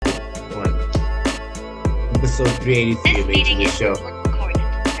episode 383 of HB Show.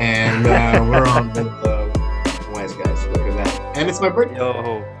 And we're on with the wise guys. Look at that. And it's my birthday.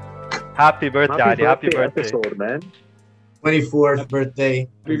 Yo, happy birthday, Ali. Happy birthday. Episode, man. 24th birthday.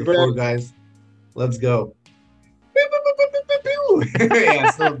 The four guys. Let's go.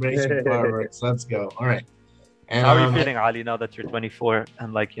 Yeah, celebration fireworks. Let's go. All right. And, How are you feeling, Ali, now that you're 24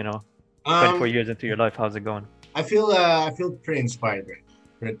 and 24 years into your life? How's it going? I feel pretty inspired, right?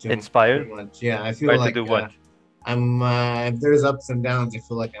 Inspired? Pretty much. Yeah, I feel Inspired like to do what? I'm if there's ups and downs, I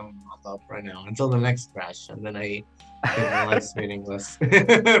feel like I'm on top right now until the next crash, and then I think my life's meaningless.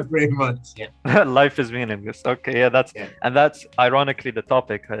 Pretty much, yeah. Life is meaningless. Okay, yeah, that's ironically the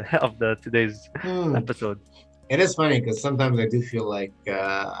topic of the today's episode. It is funny because sometimes I do feel like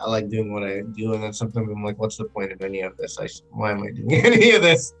I like doing what I do, and then sometimes I'm like, what's the point of any of this? Why am I doing any of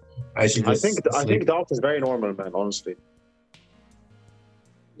this? I think doubt is very normal, man. Honestly.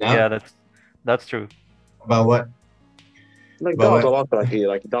 Yeah, that's true. About what? Like doubt a lot,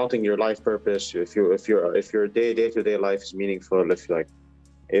 like doubting your life purpose. If your day-to-day life is meaningful,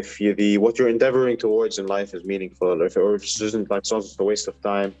 what you're endeavoring towards in life is meaningful, or if it isn't like just a waste of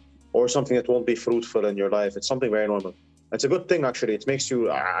time, or something that won't be fruitful in your life, it's something very normal. It's a good thing actually. It makes you.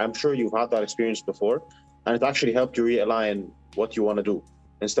 I'm sure you've had that experience before, and it actually helped you realign what you want to do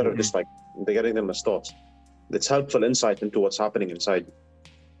instead of just like getting them as thoughts. It's helpful insight into what's happening inside you.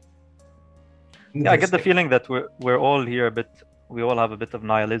 Yeah, I get the feeling that we're all here we all have a bit of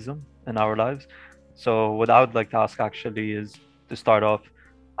nihilism in our lives. So what I would like to ask actually is, to start off,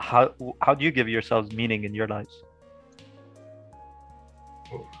 how do you give yourselves meaning in your lives?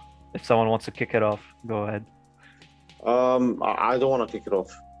 If someone wants to kick it off, go ahead. I don't want to kick it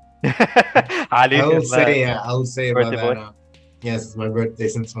off. Ali, I'll say about that. Yes, it's my birthday.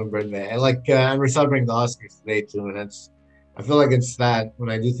 Since my birthday, and we're celebrating the Oscars today too, and I feel like it's that when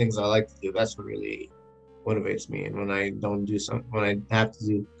I do things I like to do, that's what really motivates me. And when I don't do something, when I have to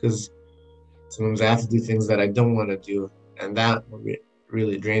do, because sometimes I have to do things that I don't want to do, and that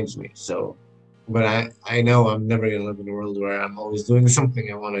really drains me. So, but I know I'm never going to live in a world where I'm always doing something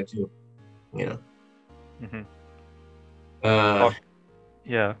I want to do, you know. Mm-hmm.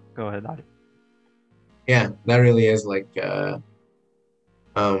 Yeah, go ahead, Ali. Yeah, that really is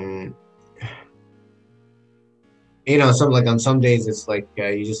you know, on some days it's like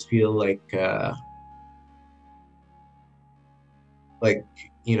you just feel like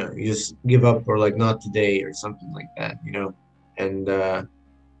you know, you just give up, or like not today or something like that, you know. And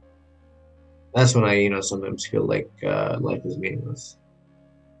that's when I, you know, sometimes feel like life is meaningless.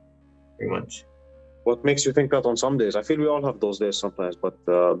 Pretty much. What makes you think that on some days? I feel we all have those days sometimes, but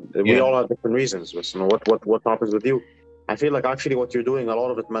we all have different reasons. But, you know, what happens with you? I feel like actually what you're doing, a lot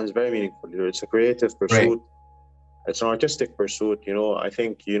of it, man, is very meaningful. It's a creative pursuit. Right. It's an artistic pursuit, you know. I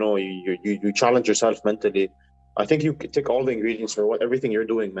think, you know, you challenge yourself mentally. I think you tick all the ingredients for everything you're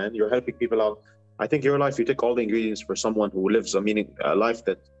doing, man. You're helping people out. I think your life, you tick all the ingredients for someone who lives a life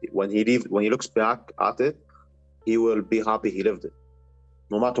that when he looks back at it, he will be happy he lived it,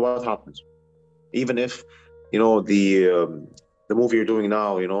 no matter what happens. Even if, you know, the movie you're doing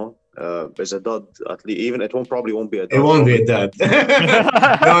now, you know, is a dud. At least, even it probably won't be a dud. It won't be a dud.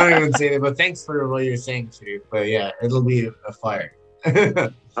 Don't even say that. But thanks for what you're saying, Sharif. But yeah, it'll be a fire.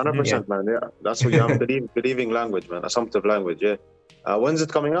 100%, man. Yeah, that's what you have. Believing language, man. Assumptive language. Yeah. When's it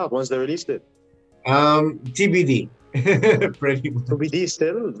coming out? When's the release date? TBD. Pretty much. TBD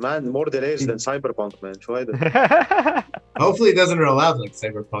still, man. More delays than Cyberpunk, man. Hopefully, it doesn't roll out like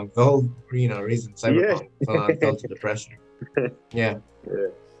Cyberpunk. The whole, you know, reason Cyberpunk fell to the pressure. Yeah.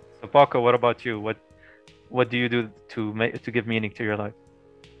 So, Paco, what about you? What do you do to give meaning to your life?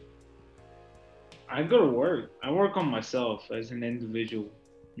 I go to work. I work on myself as an individual.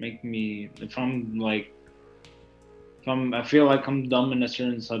 I feel like I'm dumb in a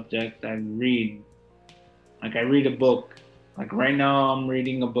certain subject, I read. Like, I read a book. Like, right now, I'm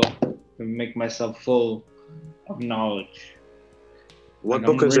reading a book to make myself full of knowledge. What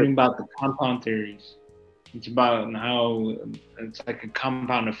book is it? I'm reading about the compound theories. It's about how it's like a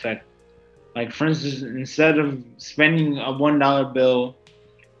compound effect. Like, for instance, instead of spending a $1 bill,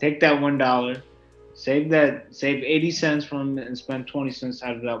 take that $1, save 80 cents from it, and spend 20 cents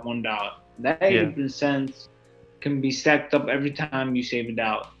out of that $1. That 80 cents can be stacked up every time you save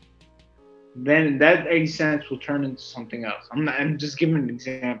 $1. Then that 80 cents will turn into something else. I'm just giving an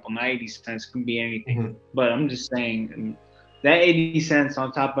example. Not 80 cents, can be anything. But I'm just saying that 80 cents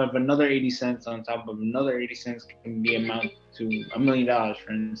on top of another 80 cents on top of another 80 cents can be amount to $1 million,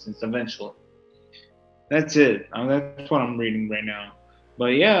 for instance, eventually. That's it. That's what I'm reading right now.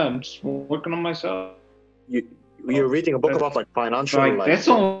 But yeah, I'm just working on myself. You're reading a book about like financial. That's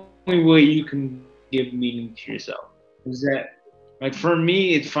the only way you can give meaning to yourself? Is that like for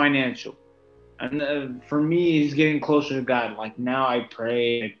me, it's financial, and for me, it's getting closer to God. Like now, I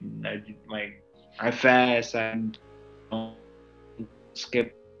pray, I fast, I don't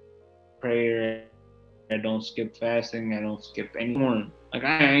skip prayer, I don't skip fasting, I don't skip any morning. Like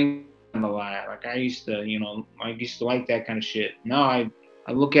I ain't gonna lie, like I used to, I used to like that kind of shit. Now I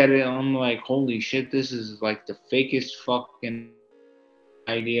look at it, and I'm like, holy shit, this is like the fakest fucking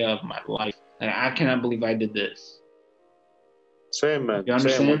idea of my life. Like I cannot believe I did this. Same, man. You Same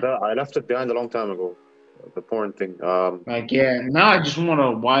with understand? that. I left it behind a long time ago. The porn thing. Like yeah, now I just want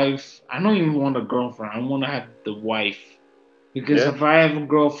a wife. I don't even want a girlfriend. I want to have the wife. Because Yeah. if I have a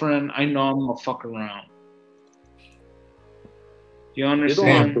girlfriend, I know I'm gonna fuck around. You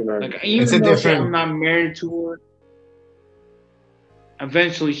understand? to, man. Like It's a even though different- I'm not married to her,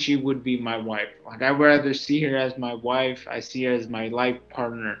 eventually she would be my wife. Like I'd rather see her as my wife. I see her as my life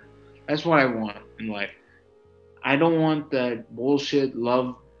partner. That's what I want in life. I don't want that bullshit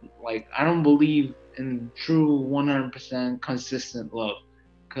love. Like I don't believe in true 100% consistent love,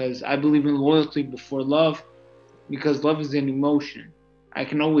 because I believe in loyalty before love, because love is an emotion. I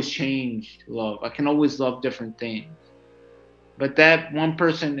can always change love. I can always love different things. But that one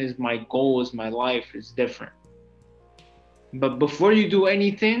person is my goal, is my life, is different. But before you do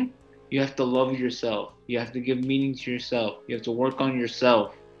anything, you have to love yourself. You have to give meaning to yourself. You have to work on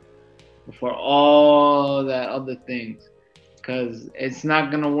yourself before all that other things. Because it's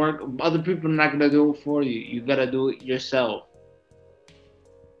not going to work. Other people are not going to do it for you. You got to do it yourself.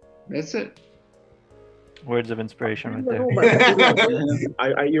 That's it. Words of inspiration right there.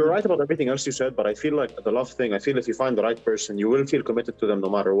 You're right about everything else you said, but I feel like the love thing, I feel if you find the right person, you will feel committed to them no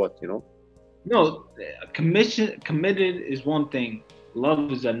matter what, No, committed is one thing.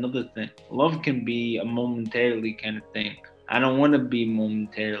 Love is another thing. Love can be a momentarily kind of thing. I don't want to be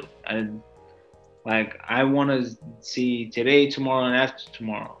momentarily. I want to see today, tomorrow, and after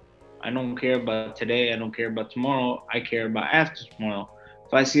tomorrow. I don't care about today. I don't care about tomorrow. I care about after tomorrow.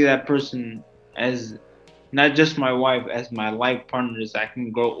 If I see that person as not just my wife, as my life partners, I can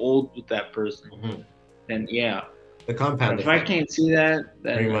grow old with that person. Mhm. Then yeah. The compound But if I effect. can't see that,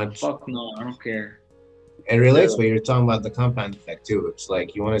 Very then much. fuck no, I don't care. It relates what you're talking about, the compound effect too. It's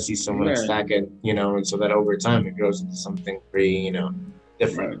like you want to see someone Yeah. stack it, and so that over time it grows into something pretty,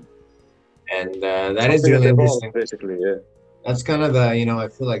 different. And that is Something really that evolves, interesting. basically, yeah. That's kind of the, I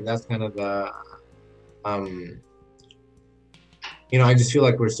feel like that's kind of the, I just feel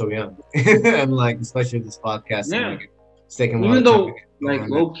like we're so young, and like especially this podcast, Yeah. and, like, it's taking a lot Even of time though, to get going, like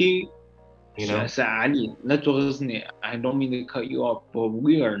low key, you know. Ali, let me. I don't mean to cut you off, but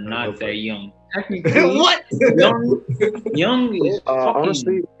we are go not for that it. young. Technically, What? young is fucking.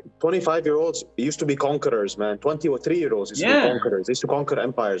 Honestly, 25-year-olds used to be conquerors, man. 23-year-olds used to be Yeah. conquerors. They used to conquer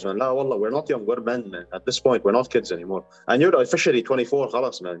empires, man. La wallah, we're not young, we're men, man. At this point, we're not kids anymore. And you're officially 24,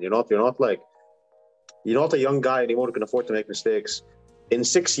 khalas, man. You're not a young guy anymore who can afford to make mistakes. In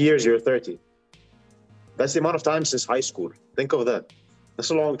 6 years, you're 30. That's the amount of time since high school. Think of that.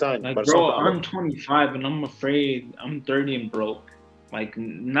 That's a long time. Like, but bro, I'm 25 and I'm afraid I'm 30 and broke. Like,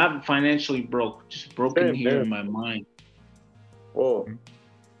 not financially broke, just broken Same, here yeah. in my mind. Oh.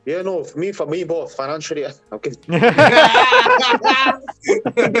 Yeah, no, for me both. Financially, I'm kidding.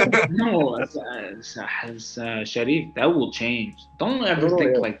 No, Sharif, that will change. Don't ever No,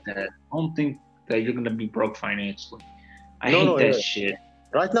 think yeah. like that. Don't think that you're gonna be broke financially. I No, hate no, that yeah. shit.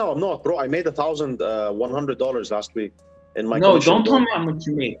 Right now, I'm not, bro. I made $1,100 last week in my No, commission, don't bro. tell me how much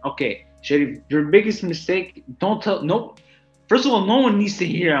you made. Okay, Sharif, your biggest mistake. Don't tell. No, first of all, no one needs to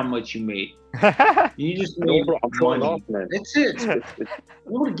hear how much you made. You just No, made bro, I'm showing money. off, man. That's it.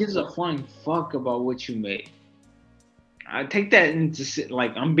 Nobody gives a flying fuck about what you made. I take that into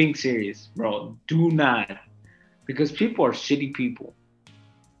like I'm being serious, bro. Do not, because people are shitty people.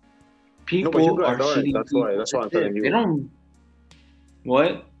 People but you guys are aren't. shitty That's people. why. That's why I'm That's it. telling you. They don't.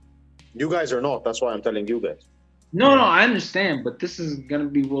 What? You guys are not. That's why I'm telling you guys. No, I understand, but this is gonna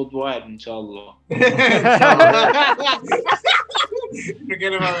be worldwide, inshallah.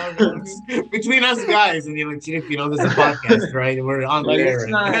 Forget about that. Between us guys, and this is a podcast, right? We're on Like, the it's air.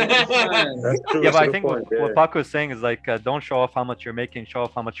 not. That's true. Yeah, That's but a I good think point, what Paco is saying is like, don't show off how much you're making, show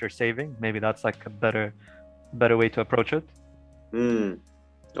off how much you're saving. Maybe that's like a better way to approach it.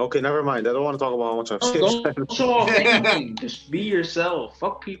 Okay, never mind. I don't want to talk about how much I've saved. Don't show off anything. Just be yourself.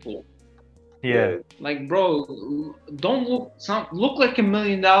 Fuck people. Yeah. Like, bro, don't look like $1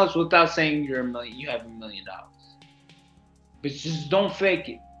 million without saying you have $1 million. But just don't fake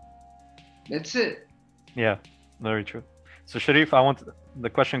it. That's it. Yeah, very true. So Sharif, the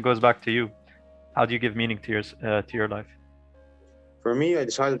question goes back to you. How do you give meaning to your life? For me, I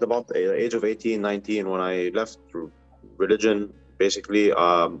decided about the age of 18, 19 when I left religion. Basically,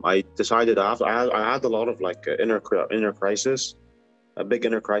 I decided I had a lot of like inner crisis, a big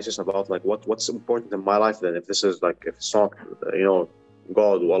inner crisis about like what's important in my life. Then if this is like if it's not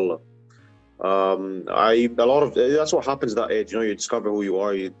God or Allah. A lot of that's what happens at that age. You discover who you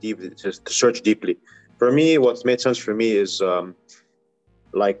are. You to search deeply. For me, what made sense for me is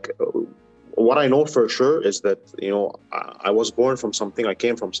like what I know for sure is that I was born from something. I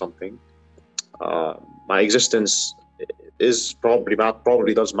came from something. My existence is probably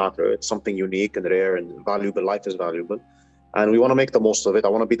does matter. It's something unique and rare and valuable. Life is valuable, and we want to make the most of it. I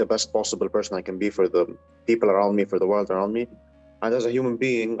want to be the best possible person I can be for the people around me, for the world around me. And as a human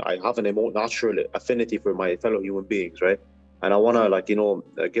being, I have an natural affinity for my fellow human beings, right? And I want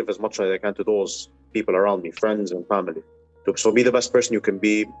to give as much as I can to those people around me, friends and family. So be the best person you can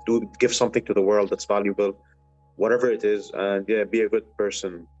be. Give something to the world that's valuable, whatever it is, and be a good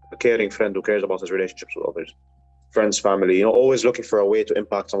person, a caring friend who cares about his relationships with others, friends, family. Always looking for a way to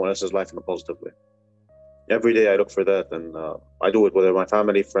impact someone else's life in a positive way. Every day I look for that, and I do it whether my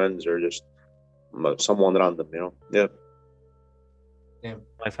family, friends, or just someone random. Yeah.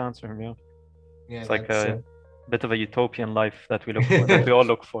 Nice answer. Yeah. It's like a bit of a utopian life that we look for, that we all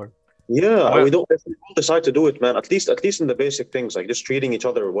look for. Yeah, if we don't decide to do it, man. At least in the basic things, like just treating each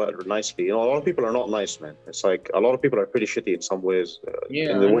other nicely. A lot of people are not nice, man. It's like a lot of people are pretty shitty in some ways.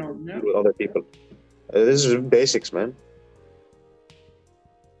 In the way with other people. This is basics, man.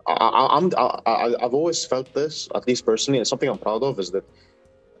 I've always felt this, at least personally, and something I'm proud of is that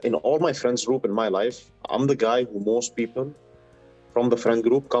in all my friends group in my life, I'm the guy who most people from the friend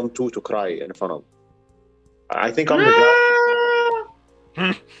group come to cry in front of. I think I'm the guy.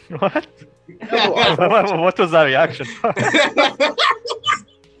 What? What was that reaction? I'm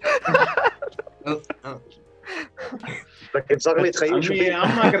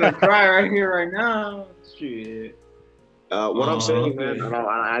not gonna cry right here, right now. Shit. What I'm saying, man, and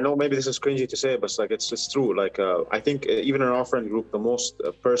I know maybe this is cringy to say, but it's true. I think even in our friend group, the most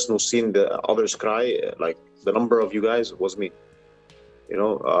person who's seen the others cry, like the number of you guys, was me.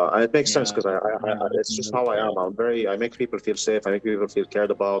 And it makes sense because it's just how I am. I make people feel safe. I make people feel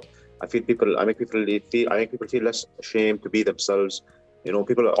cared about. I make people feel less ashamed to be themselves.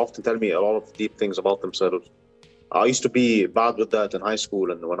 People often tell me a lot of deep things about themselves. I used to be bad with that in high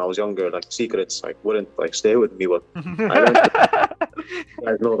school, and when I was younger, like secrets, wouldn't stay with me. But I learned you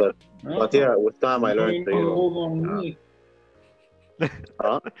guys know that. But yeah, with time I learned.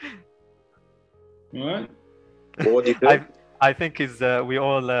 What? What do you think? I think we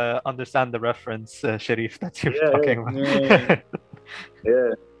all understand the reference, Sharif, that you're talking about.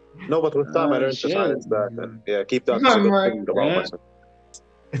 Yeah. No, but with time I learned to silence that. And, keep that thing about myself.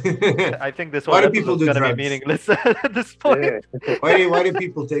 I think this whole episode is going to be meaningless at this point. Yeah. Why do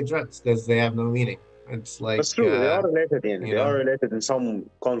people take drugs? Because they have no meaning. It's like that's true. They are related. They are related in some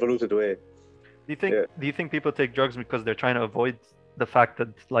convoluted way. Do you think people take drugs because they're trying to avoid the fact that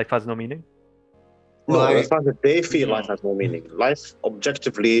life has no meaning? No, the fact that they feel life has no meaning. Life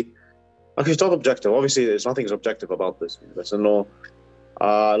objectively, actually, it's not objective. Obviously, there's nothing is objective about this. There's no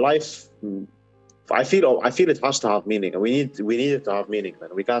life. I feel it has to have meaning, and we need it to have meaning.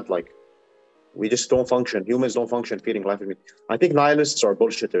 Man, we can't we just don't function. Humans don't function feeling life. I think nihilists are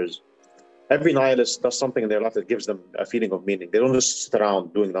bullshitters. Every nihilist does something in their life that gives them a feeling of meaning. They don't just sit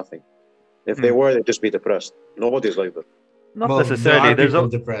around doing nothing. If they were, they'd just be depressed. Nobody's like that. Not necessarily. There's people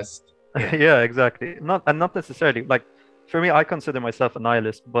depressed. Yeah, exactly. Not necessarily. Like for me, I consider myself a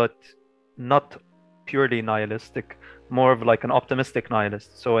nihilist, but not purely nihilistic. More of like an optimistic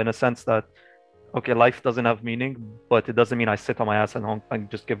nihilist. So in a sense that, okay, life doesn't have meaning, but it doesn't mean I sit on my ass and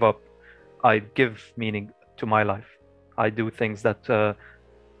just give up. I give meaning to my life. I do things that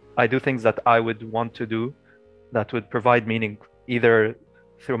I would want to do, that would provide meaning, either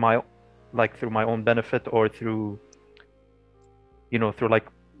through my own benefit or through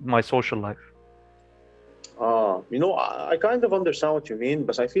my social life. I kind of understand what you mean,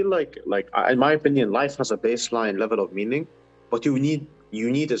 but I feel like in my opinion, life has a baseline level of meaning, but you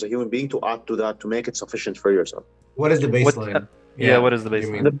need as a human being to add to that to make it sufficient for yourself. What is the baseline? What is the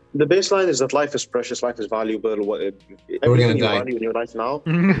baseline? The baseline is that life is precious, life is valuable. Everything you value in your life now,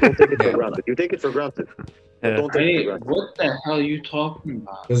 don't take it for granted. You take it for granted. Yeah. Don't take it for granted. What the hell are you talking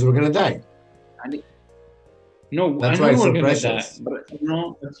about? Because we're gonna die. That's why it's so precious. Die, but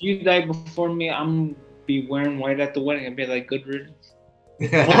if you die before me, I'm be wearing white at the wedding and be like, good riddance.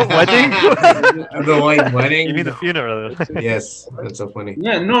 Wedding? The white wedding? You mean the funeral? Yes, that's so funny.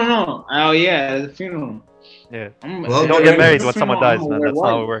 Yeah, no. Oh yeah, the funeral. Yeah. Well, don't get married when someone dies, man. That's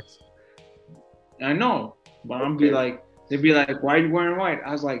how it works. I know, but I'm be like, they'd be like, "Why are you wearing white?"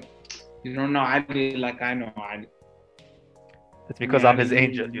 I was like, "You don't know Ali like I know Ali." It's because Yeah, I'm his you-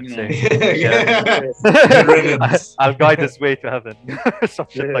 angel, you you'd know. say. Good riddance. I'll guide his way to heaven. Some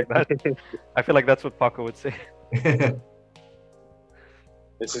shit like that. I feel like that's what Paco would say.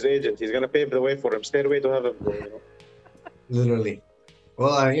 It's his agent. He's gonna pave the way for him. Stairway to heaven, bro. You know? Literally.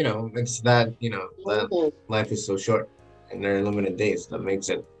 Well, you know, it's that, you know, that life is so short and there are limited days that makes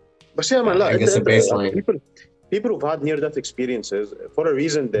it. But yeah, man, I guess a baseline. people who've had near-death experiences, for a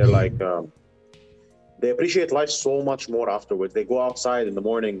reason, they're like, they appreciate life so much more afterwards. They go outside in the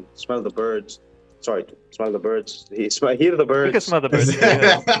morning, smell the birds. Sorry, smell the birds. Hear the birds. You can smell the birds.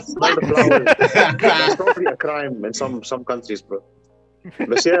 Yeah. Smell the flowers. That's probably a crime in some countries, bro.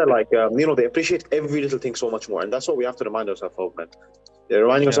 But yeah, like, you know, they appreciate every little thing so much more. And that's what we have to remind ourselves of, man. They're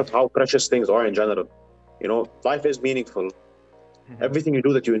reminding ourselves how precious things are in general. You know, life is meaningful. Everything you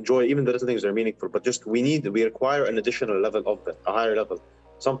do that you enjoy, even the little things are meaningful. But just we require an additional level of that, a higher level.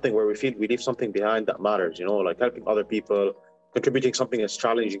 Something where we feel we leave something behind that matters, you know, like helping other people, contributing something that's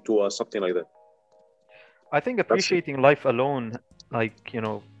challenging to us, something like that. I think appreciating life alone, like, you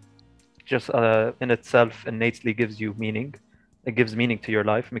know, just in itself innately gives you meaning. It gives meaning to your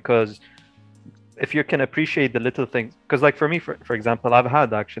life, because if you can appreciate the little things, because like for me, for example, I've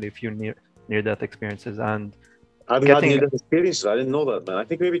had actually a few near-death experiences, and Have you had near-death experiences? I didn't know that, man. I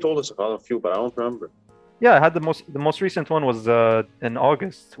think maybe you told us about a few, but I don't remember. Yeah, I had the most recent one was in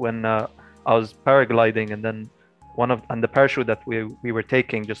August when I was paragliding, and then the parachute that we were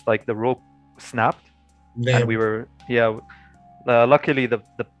taking, just like the rope snapped. Damn. And we were luckily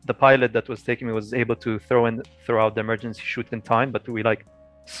the pilot that was taking me was able to throw out the emergency chute in time, but we like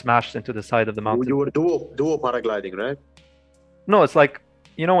smashed into the side of the mountain. You were duo paragliding, right? No, it's like,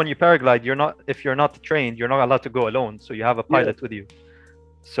 you know, when you paraglide, if you're not trained, you're not allowed to go alone, so you have a pilot with you.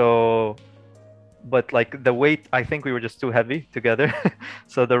 So, but like the weight, I think we were just too heavy together,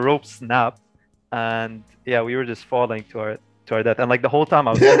 so the rope snapped, and yeah, we were just falling to our death. And like the whole time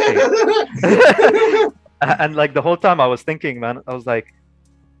I was thinking, and like the whole time I was thinking, man, I was like,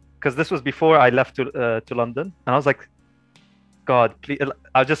 because this was before I left to London, and I was like, God, please,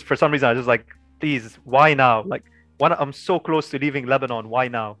 for some reason I was like, please, why now? Like, I'm so close to leaving Lebanon, why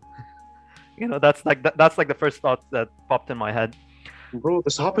now? You know, that's like the first thought that popped in my head. Bro,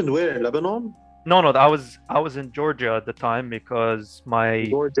 this happened where, in Lebanon? No, I was in Georgia at the time, because my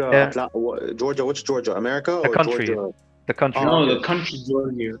Georgia, which Georgia? America or the country, Georgia? The country. No, the country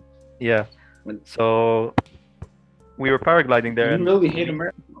Georgia. Yeah. So we were paragliding there. You really hate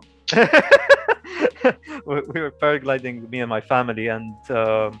America. We were paragliding, me and my family, and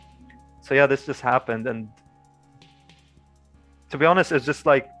so yeah, this just happened. And to be honest, it's just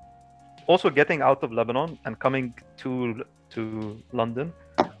like also getting out of Lebanon and coming to London,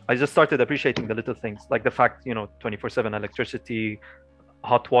 I just started appreciating the little things, like the fact, you know, 24/7 electricity,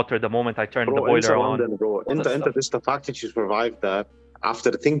 hot water the moment I turned the boiler on. London, bro. Just the fact that you survived that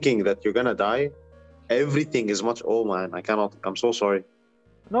after thinking that you're gonna die, everything is much. Oh man, I cannot. I'm so sorry.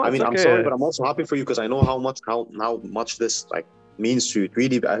 No, I mean, okay. I'm sorry, but I'm also happy for you because I know how much this like means to you. It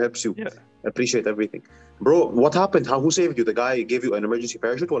really helps you appreciate everything, bro. What happened? Who saved you? The guy gave you an emergency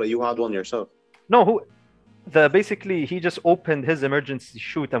parachute, or you had one yourself? No, basically he just opened his emergency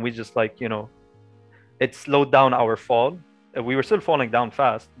chute, and we just, like, you know, it slowed down our fall. We were still falling down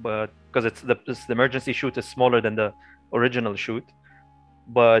fast, but because the emergency chute is smaller than the original chute.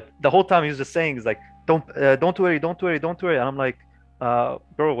 But the whole time he was just saying, "Is like, don't worry," and I'm like,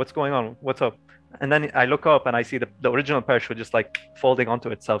 bro, what's going on? What's up? And then I look up and I see the original parachute just like folding onto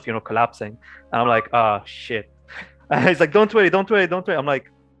itself, you know, collapsing. And I'm like, shit. And he's like, don't worry. I'm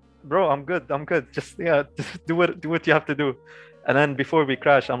like, bro, I'm good. Just do what you have to do. And then before we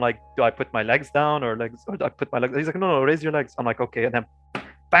crash, I'm like, do I put my legs down or do I put my legs? He's like, no, raise your legs. I'm like, okay. And then,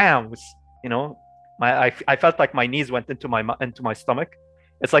 bam, you know, I felt like my knees went into my stomach.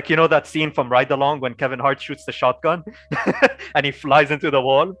 It's like, you know, that scene from Ride Along when Kevin Hart shoots the shotgun and he flies into the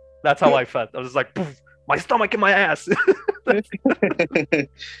wall. That's how I felt. I was like, poof, my stomach in my ass. I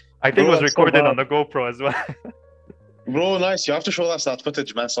think it was recorded on the GoPro as well. Bro, nice. You have to show us that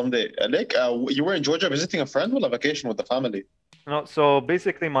footage, man, someday. You were in Georgia visiting a friend or a vacation with the family? No, so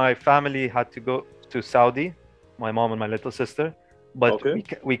basically my family had to go to Saudi, my mom and my little sister, but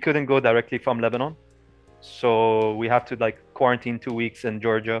we couldn't go directly from Lebanon. So we have to like quarantine 2 weeks in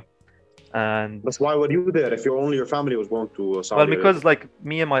Georgia. And that's why were you there if your family was going to Saudi? Well, because like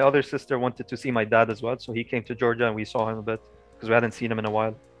me and my other sister wanted to see my dad as well, so he came to Georgia and we saw him a bit because we hadn't seen him in a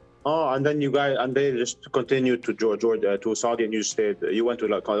while. Oh, and then you guys they just continued to Georgia to Saudi, and you went to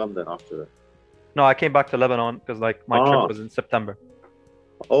like London after that. No, I came back to Lebanon because like my trip was in September.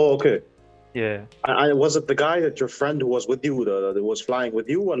 Oh, okay. Yeah. Was it the guy that your friend who was with you, that was flying with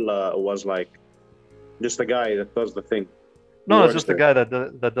you, or was like just the guy that does the thing? No, it's just the guy that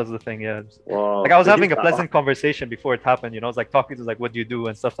does the thing. Yeah. Wow. Like I was having a pleasant conversation before it happened. I was like talking to like, what do you do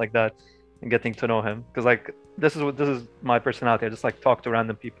and stuff like that, and getting to know him. Because like this is my personality. I just like talk to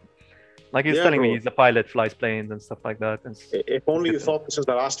random people. Like he's telling me he's a pilot, flies planes and stuff like that. And if only you thought this is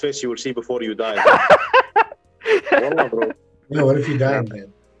the last face you will see before you die. Wallah, bro. No, what if you died,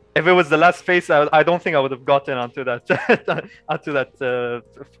 man? If it was the last face, I don't think I would have gotten onto that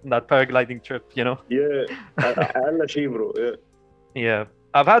that paragliding trip. Yeah, bro. Yeah. Yeah,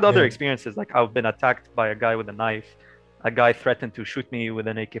 I've had other experiences. Like I've been attacked by a guy with a knife. A guy threatened to shoot me with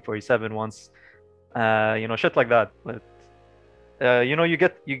an AK-47 once. Shit like that. But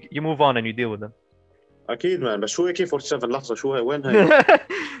you move on and you deal with them. أكيد man. بس شو AK-47 لحظة شو هي وين هي؟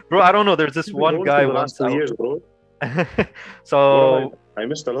 Bro, I don't know. There's this one guy once. 2 years, bro. So I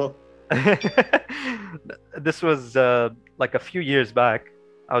missed a lot. This was like a few years back.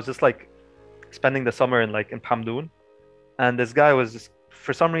 I was just like spending the summer in Pamdoon, and this guy was just,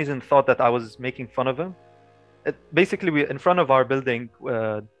 for some reason, thought that I was making fun of him. Basically, in front of our building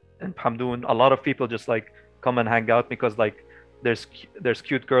in Pamdoon, a lot of people just like come and hang out because like there's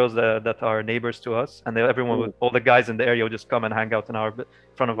cute girls that are neighbors to us, and all the guys in the area would just come and hang out in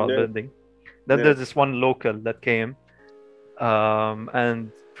front of our building. Then there's this one local that came,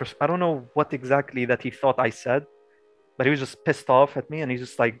 and I don't know what exactly that he thought I said, but he was just pissed off at me, and he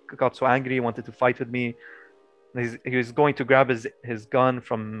just like got so angry, he wanted to fight with me. He was going to grab his gun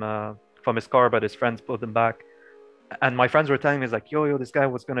from his car, but his friends pulled him back. And my friends were telling me, like, yo, this guy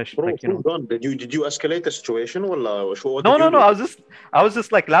was gonna Bro, did you escalate the situation? No. I was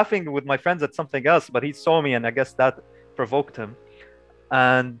just like laughing with my friends at something else, but he saw me, and I guess that provoked him.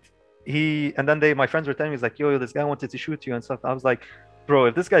 And then my friends were telling me, like, yo, this guy wanted to shoot you and stuff. I was like, bro,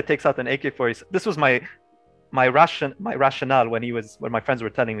 if this guy takes out an AK-47, this was my rationale when my friends were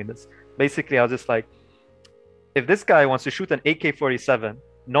telling me this. Basically, I was just like, if this guy wants to shoot an AK-47,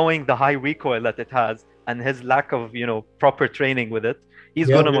 knowing the high recoil that it has and his lack of proper training with it, he's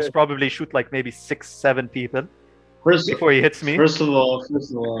gonna most probably shoot like maybe 6-7 people before he hits me. First of all,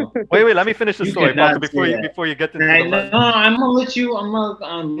 wait, let me finish the story before you get into the I'm gonna let you. I'm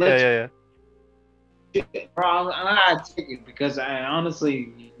gonna let you. Bro, I take it because I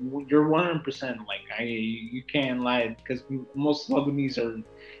honestly, you're 100%. Like you can't lie because most Lebanese are,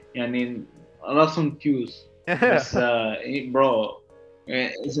 I mean, a lot of confused. Bro,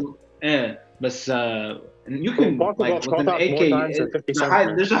 but you can like with an AK,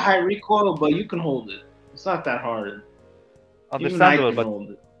 there's a high recoil, but you can hold it. It's not that hard.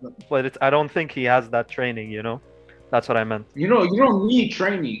 Understandable, but I don't think he has that training. That's what I meant. You don't need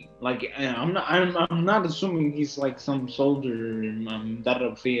training. Like I'm not assuming he's like some soldier in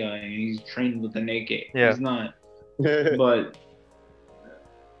Darabia and he's trained with an AK. Yeah. He's not. But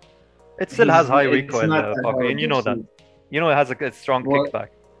it still has high recoil, and you know that. It has a strong kickback.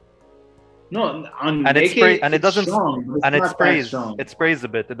 No, it sprays a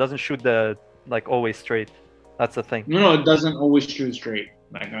bit. It doesn't shoot always straight. That's the thing. No, it doesn't always shoot straight.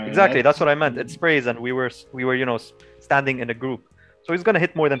 Exactly, that's what I meant. It sprays, and we were standing in a group, so he's gonna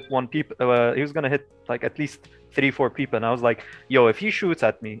hit more than one people. He was gonna hit like at least 3-4 people, and I was like, yo, if he shoots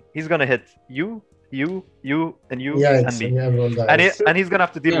at me, he's gonna hit you, and you, and me, and he's gonna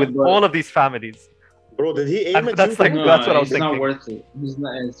have to deal with all of these families. Bro, did he aim at that's you? Like, that's what I was thinking. It's not worth it. He's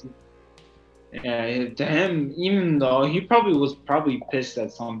not. Yeah, to him, even though he was probably pissed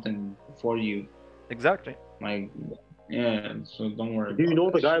at something for you. Exactly. Like, yeah. So don't worry. Do you know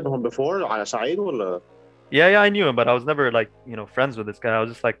the guy from before, Saeed, or? Yeah, I knew him, but I was never friends with this guy. I was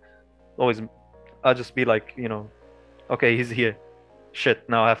just like, always, I'll just be like, okay, he's here. Shit,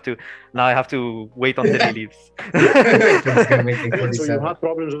 now I have to wait until he leaves. So you had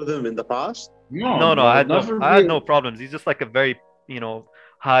problems with him in the past? No, I had no problems. He's just like a very,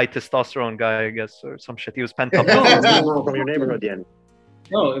 high testosterone guy, I guess, or some shit. He was pent up. From your neighborhood, yeah.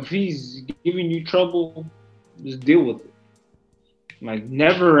 No, if he's giving you trouble, just deal with it. Like,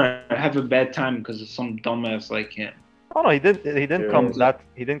 never have a bad time because of some dumbass like him. Oh no, he didn't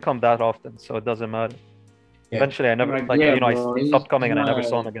come that often, so it doesn't matter. Yeah. Eventually, I never I stopped coming and I never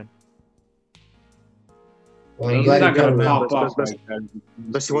saw him again. Well, he's not gonna pop off.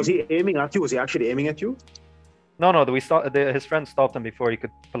 But was he aiming at you? Was he actually aiming at you? No. His friend stopped him before he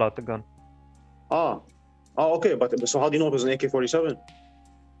could pull out the gun. Oh, okay. But so how do you know it was an AK-47?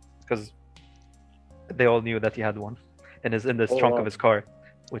 Because they all knew that he had one in the trunk of his car,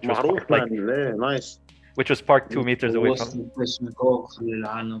 which was parked, nice. Which was parked 2 meters away from him.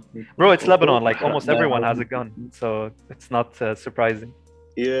 Bro, it's Lebanon. Like almost everyone has a gun, so it's not surprising.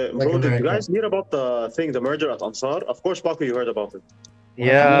 Yeah, Like bro, did you America. guys hear about the murder at Ansar? Of course, Paco, you heard about it.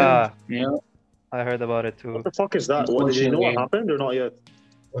 Yeah, Yeah. I heard about it too. What the fuck is that? What, did you know what Unfortunately. happened or not yet?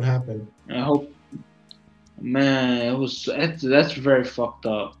 What happened? I hope, man, that's very fucked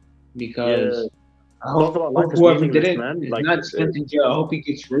up because I Talk about life hope is whoever did meaningless, it man. is Like, not sent in jail. I hope he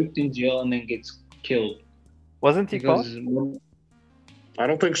gets raped in jail and then gets killed. Wasn't he caught? Because I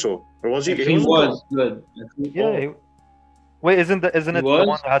don't think so. Or was he? if he wasn't was good, Yeah. Wait, isn't it the was?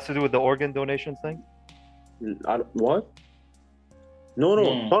 one that has to do with the organ donation thing? what? No,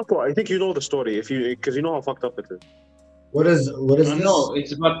 No. Paco, I think you know the story because you know how fucked up it is. What is this? No,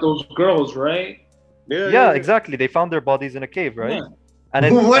 it's about those girls, right? Yeah, exactly. They found their bodies in a cave, right? Yeah. And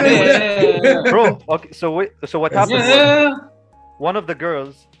it, What and is it- that? bro? Okay, so what happened was Yeah. one of the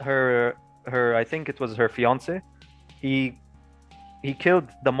girls, her, I think it was her fiance, he killed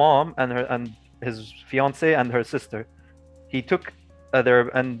the mom and his fiance and her sister. He took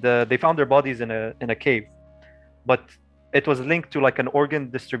they found their bodies in a cave, but it was linked to like an organ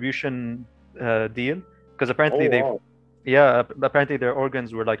distribution deal because apparently apparently their organs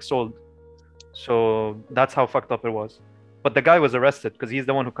were like sold. So that's how fucked up it was. But the guy was arrested because he's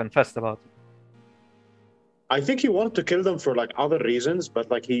the one who confessed about it. I think he wanted to kill them for like other reasons,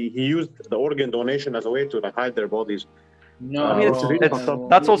 but like he used the organ donation as a way to like hide their bodies. No, I mean,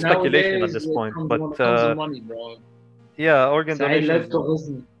 that's all speculation at this point, but money, bro. yeah, organ donation.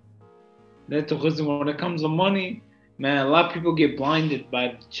 When it comes to money, man, a lot of people get blinded by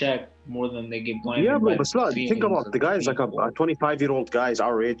the check more than they get blinded. Yeah, bro, by but think about the guy's like a 25-year-old guy's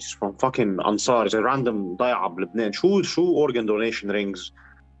our age from fucking Ansar. It's a random ضيعة بلبنان. شو organ donation rings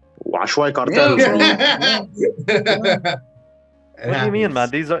وعشوائي كارتل. What do you mean, man?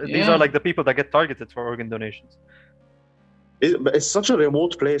 These are like the people that get targeted for organ donations. It's such a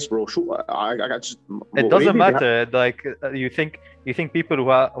remote place, bro. It doesn't matter. Like you think people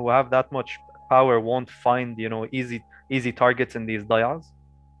who have that much power won't find easy targets in these dayas,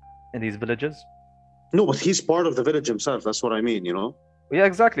 in these villages? No, but he's part of the village himself. That's what I mean, you know. Yeah,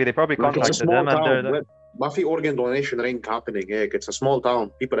 exactly. They probably contacted them, and they're. Buffy organ donation ring happening. It's a small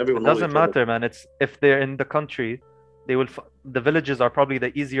town. Everyone. It doesn't matter, man. It's if they're in the country, they will. The villages are probably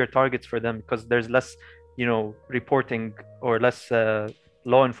the easier targets for them because there's less, reporting or less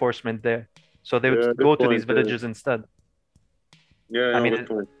law enforcement there. So they would go to these villages instead. Yeah, I mean,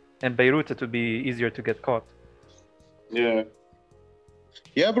 in Beirut, it would be easier to get caught. Yeah.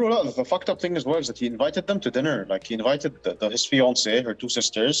 Yeah, bro. The fucked up thing as well is that he invited them to dinner. Like he invited his fiance, her two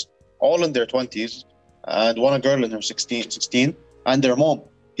sisters, all in their 20s, and one a girl in her 16, and their mom.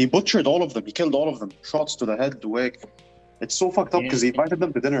 He butchered all of them. He killed all of them. Shots to the head, the wig. It's so fucked up because he invited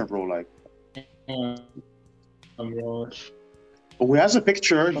them to dinner, bro. Like. He has a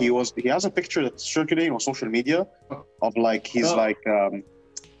picture. He has a picture that's circulating on social media of like he's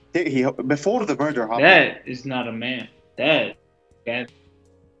before the murder happened. That is not a man. That.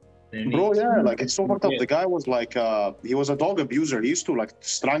 Bro, yeah, like it's so fucked up. The guy was like, he was a dog abuser. He used to like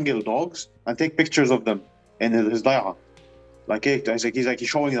strangle dogs and take pictures of them in his daya. Like, he's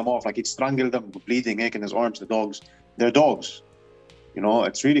showing them off. Like he'd strangle them, bleeding, in his arms. The dogs, they're dogs.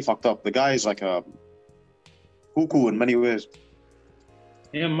 It's really fucked up. The guy is like a cuckoo in many ways.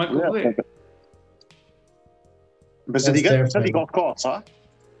 Yeah, Michael Vick. But he got caught, huh?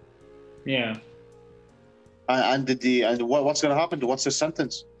 Yeah. And what's gonna happen? What's his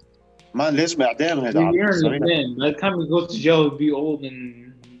sentence? Man, لازم إعدام هذا. By the time he goes to jail, he'll be old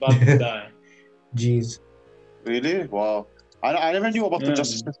and about to die. Jeez. Really? Wow. I never knew about the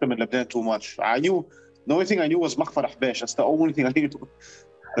justice system in Lebanon too much. The only thing I knew was Makhfar Ahbash. That's the only thing I knew.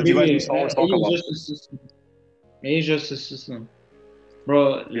 That you guys always talk about. Any justice system.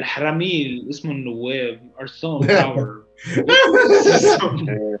 Bro, الحرامي اسمه النواب are so empowered.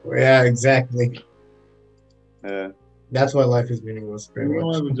 Yeah, exactly. Yeah. That's why life is meaningless, pretty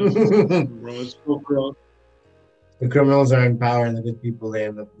much. Bro, it's so gross. The criminals are in power and the good people, they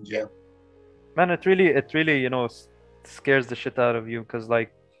end up in jail. Man, it really, scares the shit out of you because,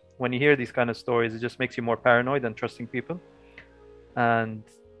 like, when you hear these kind of stories, it just makes you more paranoid and trusting people. And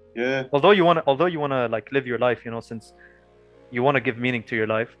although you wanna like live your life, since you want to give meaning to your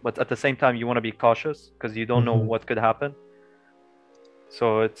life, but at the same time you want to be cautious because you don't know what could happen.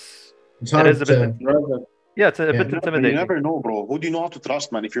 So it is a bit. Yeah, it's a bit intimidating. You never know, bro. Who do you know how to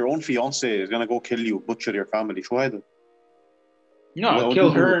trust, man? If your own fiance is gonna go kill you, butcher your family, شو هذا? No,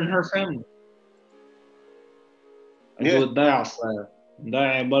 kill her and her family. Do a die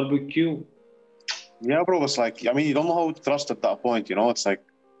barbecue. Yeah, bro. It's like, I mean, you don't know how to trust at that point. It's like.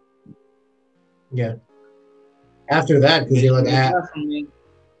 Yeah. After that, because you're like,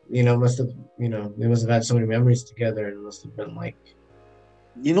 they must have, they must have had so many memories together, and it must have been like,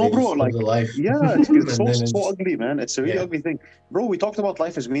 You know, They bro, just live like, the life. yeah, it's And so, then so it's ugly, man. It's a really yeah. ugly thing. Bro, we talked about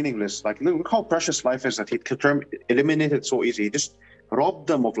life is meaningless. Like, look how precious life is that he could eliminate it so easy. He just robbed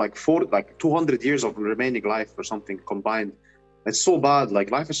them of like 200 years of remaining life or something combined. It's so bad.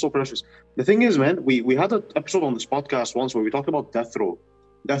 Like, life is so precious. The thing is, man, we had an episode on this podcast once where we talked about death row,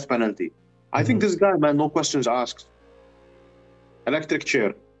 death penalty. I think this guy, man, no questions asked. Electric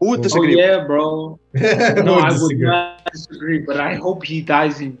chair. Who would Oh disagree? yeah, bro. Who No, would I would disagree? not disagree, but I hope he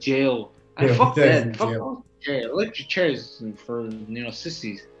dies in jail. Yeah, Fuck he dies in that. Fuck jail. those chairs. Electric chairs for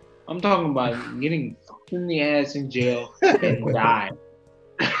sissies. I'm talking about getting fucked in the ass in jail and die.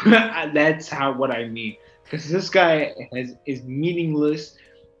 That's what I mean. Because this guy is meaningless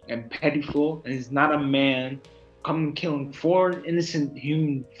and pitiful, and is not a man. Come killing 4 innocent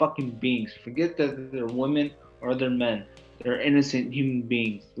human fucking beings. Forget that they're women or they're men. They're innocent human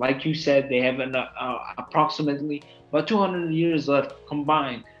beings. Like you said, they have approximately about 200 years left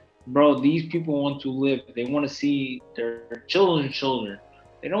combined. Bro, these people want to live. They want to see their children.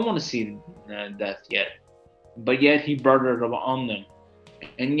 They don't want to see death yet. But yet he brought it on them.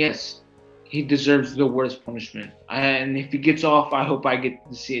 And yes, he deserves the worst punishment. And if he gets off, I hope I get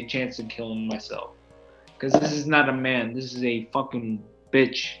to see a chance to kill him myself. Because this is not a man. This is a fucking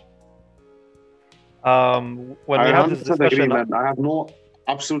bitch. When we I had this 100% discussion, agree, man. I have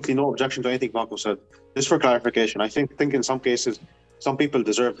absolutely no objection to anything Marco said. Just for clarification, I think in some cases, some people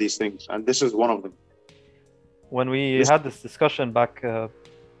deserve these things, and this is one of them. when we had this discussion back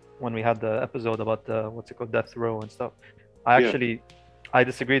when we had the episode about death row and stuff, I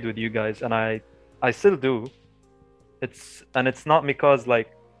disagreed with you guys, and I still do. It's not because like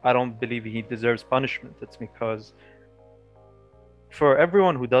I don't believe he deserves punishment. It's because for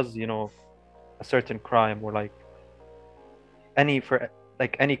everyone who does, a certain crime or like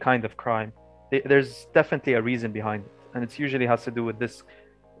any kind of crime, there's definitely a reason behind it, and it usually has to do with this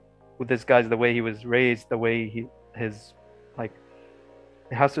guy's the way he was raised, the way it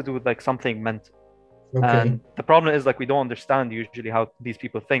has to do with like something mental. Okay. And the problem is like we don't understand usually how these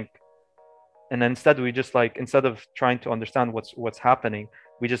people think, and instead we just like instead of trying to understand what's happening,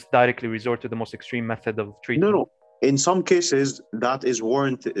 we just directly resort to the most extreme method of treatment. No. In some cases, that is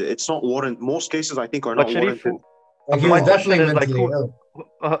warranted. It's not warranted. Most cases, I think, are not warranted. Like he my was question definitely is like mentally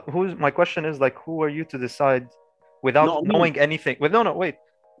ill. my question is like who are you to decide without knowing anything? Wait,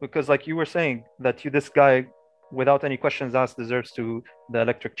 because like you were saying that this guy without any questions asked deserves to the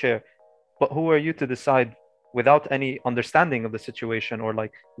electric chair, but who are you to decide without any understanding of the situation or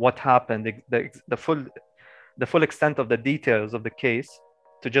like what happened, the full extent of the details of the case,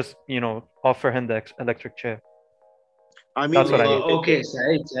 to just offer him the electric chair? I mean, that's what I mean. Okay,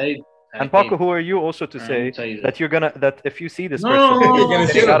 Said. And Paco, who are you also to say that if you see this person You're gonna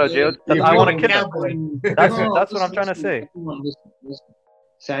getting shoot out him. of jail, that You're I want to fucking kill him? cowboy. That's what I'm trying to say. Listen.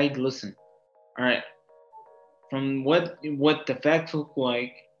 Said, listen. All right. From what the facts look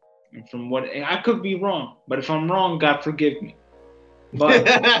like, and from what I could be wrong, but if I'm wrong, God forgive me. But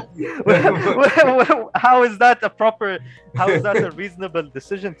how is that a reasonable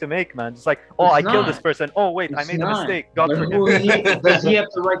decision to make, man? It's like, I killed this person. Oh wait, I made a mistake. God forgive me. Does he have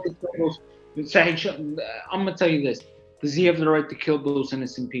the right to kill those? I'm gonna tell you this. Does he have the right to kill those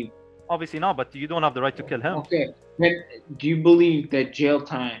innocent people? Obviously not, but you don't have the right to kill him. Okay. Then do you believe that jail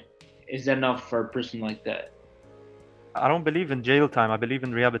time is enough for a person like that? I don't believe in jail time. I believe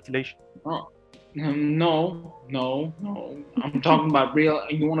in rehabilitation. Oh. No. I'm talking about real.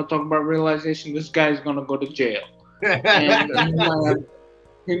 You want to talk about realization? This guy's gonna go to jail, and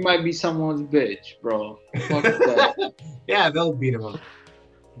he might be someone's bitch, bro. Fuck that. Yeah, they'll beat him up.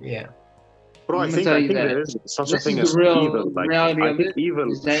 Yeah. Bro, I think there is such a thing as evil. Like, I think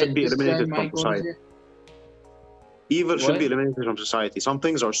evil should be eliminated from society. Evil should be eliminated from society. Some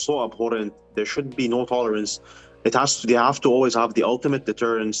things are so abhorrent. There should be no tolerance. They have to always have the ultimate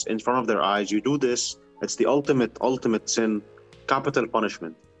deterrence in front of their eyes. You do this, it's the ultimate sin, capital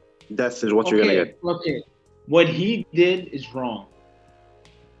punishment. Death is what you're gonna get. Okay. What he did is wrong.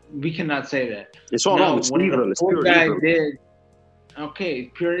 We cannot say that. It's all wrong. It's evil. It's pure evil.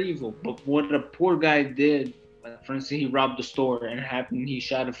 Okay, pure evil. But what a poor guy did, for instance, he robbed a store and he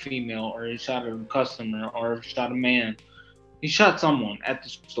shot a female, or he shot a customer, or shot a man. He shot someone at the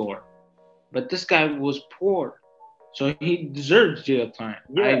store. But this guy was poor. So he deserves jail time.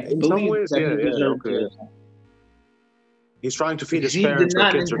 Yeah, in some ways, he deserves jail time. He's trying to feed his parents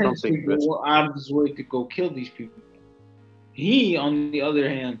or kids or something. He did not intentionally go out of his way to go kill these people. He, on the other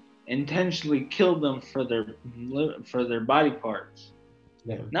hand, intentionally killed them for their body parts.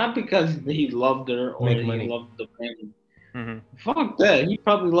 Yeah. Not because he loved her or he loved the family. Mm-hmm. Fuck that. He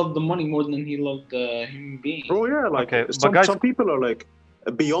probably loved the money more than he loved the human being. Oh yeah, like some people are like,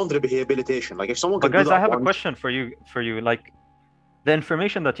 beyond rehabilitation. Like if someone But can guys, do that I have a once, question for you. Like, the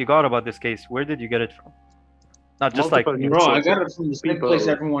information that you got about this case, where did you get it from? Not just like multiple news Bro, I sources, got it from the same people- place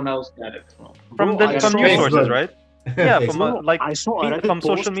everyone else got it from. from Bro, I from saw- news Facebook. sources, right? Yeah, Facebook. from No, like I saw a Reddit from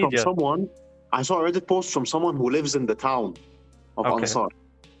post social media. from someone. I saw a Reddit post from someone who lives in the town of Okay. Ansar,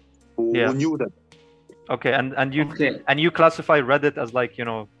 who Yeah. knew them. Okay, and you Okay. and you classify Reddit as like, you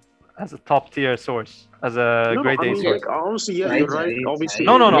know, as a top tier source, as a No, grade I A mean, source. like honestly, yeah, Right, you're right. right, Obviously,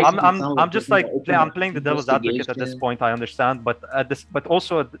 No, right. I'm Making it sound I'm like just you're like gonna open I'm an playing the devil's advocate at this investigation. point. I understand, but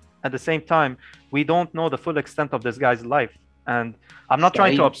also at the same time, we don't know the full extent of this guy's life, and I'm not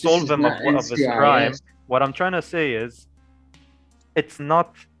trying to Right, this absolve is him not of his NCIS. crime. What I'm trying to say is, it's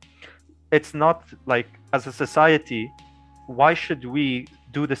not like, as a society, why should we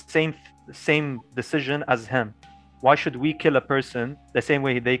do the same decision as him? Why should we kill a person the same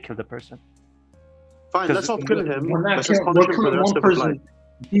way they killed a person? fine. 'Cause Let's not kill him. We're not Let's just killing, punish we're him for the killing rest one of his person.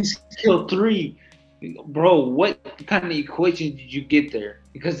 life. He's killed 3. Bro, what kind of equation did you get there?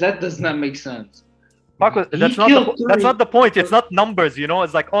 Because that does not make sense. Paco, He that's killed that's not the point. It's three. not numbers, you know.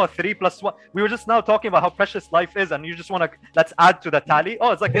 It's like, oh, 3 plus 1. We were just now talking about how precious life is, and you just want to let's add to the tally.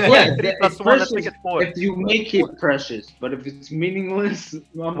 Oh, it's like it's Yeah, only 3 it's plus 1. Let's make precious it 4. if you make it precious, but if it's meaningless,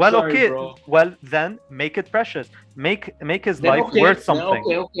 I'm Well, sorry, okay. bro. Well, then make it precious. Make his Then life okay, worth then something.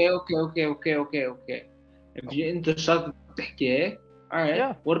 Okay. If you're into shut the all right.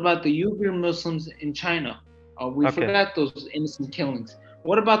 Yeah. What about the Uyghur Muslims in China? We Okay. forgot those innocent killings.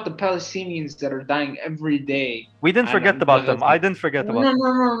 What about the Palestinians that are dying every day? We didn't I forget know, about because- them. I didn't forget about them.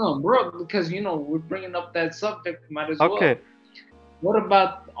 No, bro. Because we're bringing up that subject. Might as well. Okay. What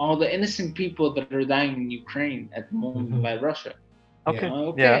about all the innocent people that are dying in Ukraine at the moment Mhm. by Russia? Okay.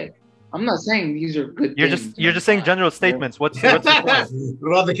 Okay. I'm not saying these are good. You're things. just saying general statements. What's your point?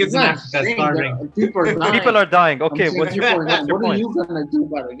 With all the kids in I'm not Africa saying starving. that people are dying. People are dying. I'm Okay, saying what's your people are what's dying. your What are point? you gonna do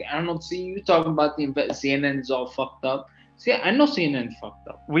about it? I don't see you talking about the CNN is all fucked up. See, I know CNN fucked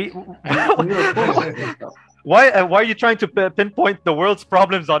up. We And New York Post is fucked up. why are you trying to pinpoint the world's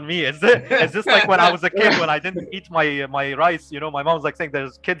problems on me? Is this like when I was a kid when I didn't eat my rice? You know, my mom was like saying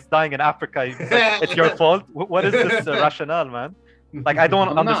there's kids dying in Africa. It's like, it's your fault. What is this rationale, man? Like, I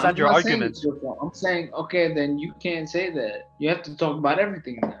don't understand your saying argument. it's your fault. I'm saying, okay, then you can't say that. You have to talk about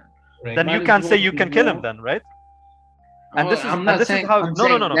everything then. Right. Then Might you as can't say well you be can kill him more- then, right? And this is I'm and not this saying, is how I'm no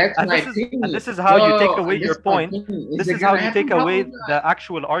saying no. that's my And opinion. this is how you take Yo, away this your is my point. opinion. This it is how gonna you take happen? away Probably not. the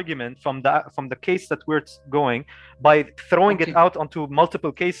actual argument from the case that we're going by throwing it Okay. out onto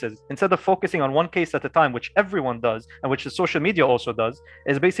multiple cases instead of focusing on one case at a time, which everyone does and which the social media also does.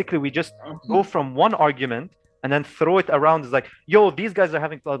 Is basically we just go from one argument and then throw it around. It's like, yo, these guys are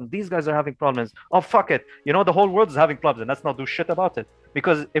having problems. These guys are having problems. Oh, fuck it. You know, the whole world is having problems, and let's not do shit about it.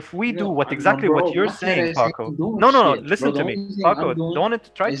 Because if we do No, what no, exactly bro, what you're not that saying, I say Paco. I'm doing No. shit, Listen bro. to The me, only thing Paco. I'm doing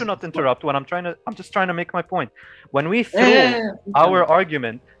Don't try is to not fuck. interrupt when I'm just trying to make my point. When we throw Yeah, our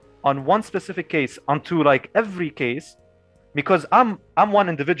argument on one specific case onto like every case, because I'm one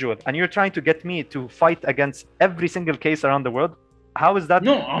individual and you're trying to get me to fight against every single case around the world. How is that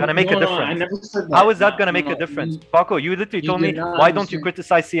gonna make a difference? I never said that. How is that No, gonna make no, a difference? you- Paco, you literally you told me, did not why don't you understand.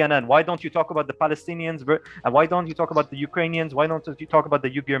 criticize CNN? Why don't you talk about the Palestinians? And why don't you talk about the Ukrainians? Why don't you talk about the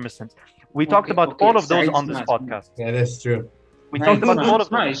Uyghur Muslims? We talked Okay, about okay, all of those Saeed's on this not- podcast. Yeah, that's true. We No, talked it's about not. all of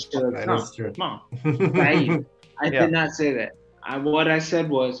It's not. them. It's true. It's That not. is true. Come on. Saeed, I Yeah. did not say that. What I said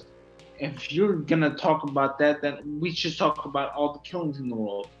was, if you're gonna talk about that, then we should talk about all the killings in the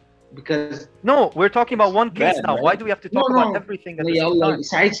world. Because No, we're talking about one case Bad, now. right? Why do we have to talk No, about no. everything at the same يلا time?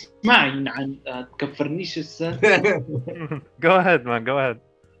 سعيد اسمعني عن تكفرنيش هسه. Go ahead, man. Go ahead.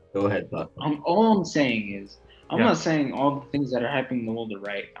 Go ahead, Paco. All I'm saying is, I'm Yeah. not saying all the things that are happening in the world are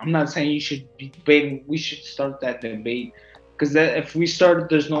right. I'm not saying you should be debating. We should start that debate because if we start,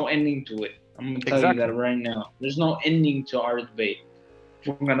 there's no ending to it. I'm gonna tell you that right now. There's no ending to our debate. If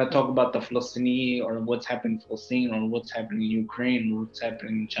we're gonna talk about the Palestinian or what's happening in Palestine or what's happening in Ukraine or what's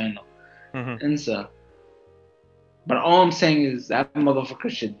happening in China, Mhm. and so. But all I'm saying is that motherfucker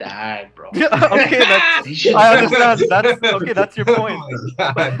should die, bro. Okay, He should I die. understand. That's your point.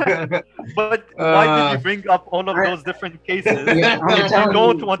 Oh my God. But why did Uh, you bring up all of those different cases Yeah, I'm if you telling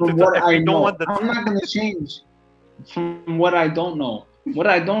don't you want from to? what If I you don't know. want the I'm not gonna change from what I don't know. What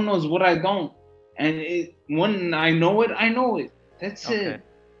I don't know is what I don't, and when I know it, I know it. That's Okay. it.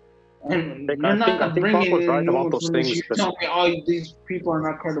 And I you're not think bringing Pac was in right new about those information. things, You tell me, oh, these people are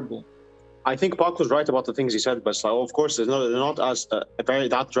not credible. I think Pac was right about the things he said, but like, of course, they're not as very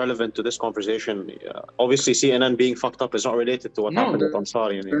that relevant to this conversation. Obviously, CNN being fucked up is not related to what No, happened at they're-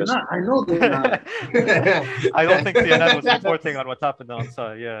 Ansari. And They're not. I know they're not. I don't think CNN was reporting on what happened on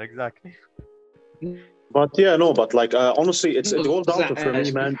Ansar. Yeah, exactly. But yeah, no, but like honestly, it goes down to, for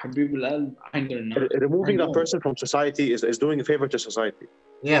me, man, removing that person from society is doing a favor to society.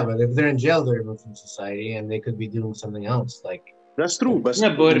 Yeah, but if they're in jail, they're removed from society, and they could be doing something else. Like that's true, but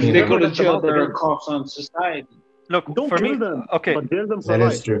if they go to jail, they're a cost on society. Look, don't for kill me, them, okay, but jail them for that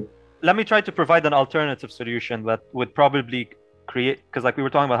life. is true. Let me try to provide an alternative solution that would probably create, because like we were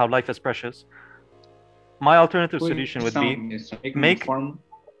talking about how life is precious. My alternative solution would be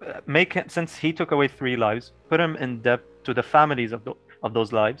make him, since he took away 3 lives, put him in debt to the families of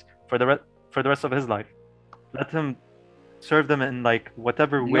those lives for the rest of his life. Let him serve them in like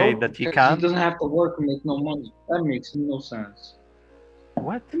whatever way that he can. He doesn't have to work and make no money. That makes no sense.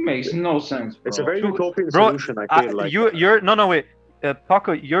 What? It makes no sense, bro. It's a very utopian solution, I feel like. No, wait.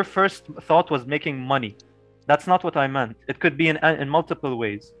 Paco, your first thought was making money. That's not what I meant. It could be in multiple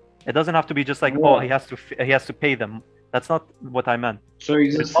ways. It doesn't have to be just like, oh, he has to pay them. That's not what I meant. So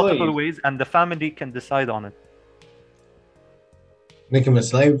he's a slave. Multiple ways, and the family can decide on it. Make him a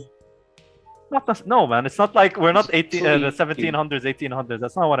slave? No, man. It's not like we're not the 1700s, 1800s.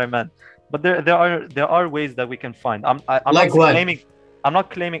 That's not what I meant. But there are ways that we can find. I'm like not claiming. I'm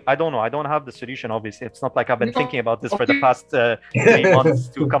not claiming. I don't know. I don't have the solution. Obviously, it's not like I've been thinking about this for the past 3 months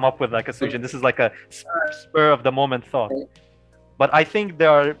to come up with like a solution. This is like a spur of the moment thought. But I think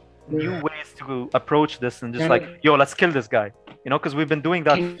there are new ways to approach this and just like, yo, let's kill this guy. You know, because we've been doing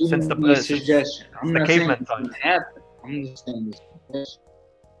that since the caveman times. I'm just saying this.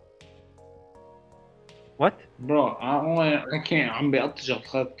 What? Bro, I can't. I'm بقطع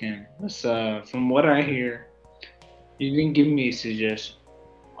الخط كان. بس from what I hear, you didn't give me a suggestion.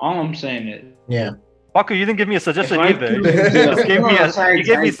 All I'm saying is, yeah. Paco, you didn't give me a suggestion either. You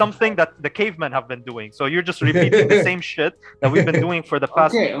gave me something that the cavemen have been doing. So you're just repeating the same shit that we've been doing for the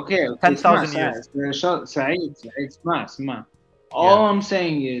past 10,000 years. All I'm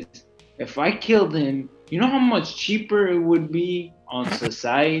saying is, if I killed him, you know how much cheaper it would be on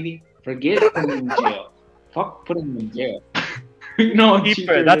society? Forget putting him in jail. Fuck putting him in jail. You know,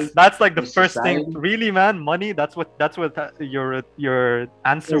 cheaper. That's like the first thing. Really, man, money. That's what your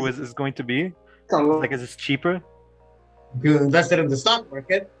answer is going to be. Like, is it cheaper? You invested in the stock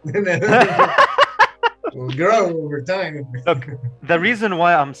market. Will grow over time. Look, the reason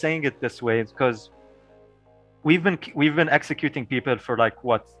why I'm saying it this way is because we've been executing people for like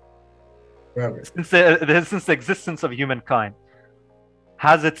what? Forever. Since the existence of humankind.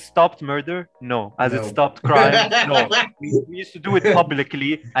 Has it stopped murder? No. Has it stopped crime? No. We used to do it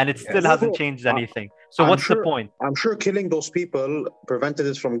publicly, and it still hasn't changed anything. So what's the point? I'm sure killing those people prevented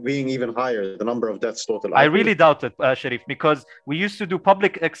it from being even higher, the number of deaths total. I really doubt it, Sharif, because we used to do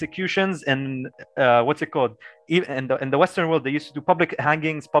public executions in, what's it called? In the Western world, they used to do public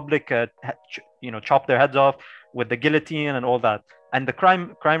hangings, public, chop their heads off with the guillotine and all that. And the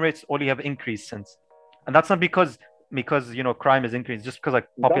crime rates only have increased since. And that's not because crime is increasing, just because like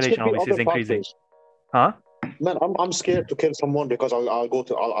population obviously is increasing. Huh? Man, I'm scared to kill someone because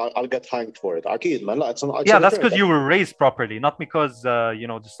I'll get hanged for it. Akid, man. That's because you were raised properly, not because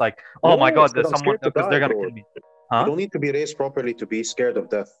just like, oh my god, there's someone because they're gonna kill me. Huh? You don't need to be raised properly to be scared of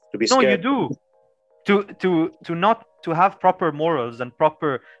death. No, you do. To have proper morals and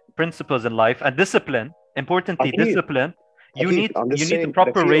proper principles in life and discipline. Importantly, discipline. You need the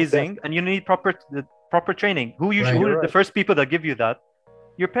proper raising and you need proper training. Who are the first people that give you that?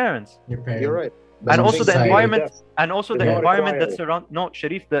 Your parents. You're right. And also the environment, that surrounds. No,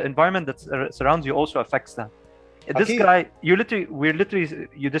 Sharif, the environment that surrounds you also affects that. This guy, you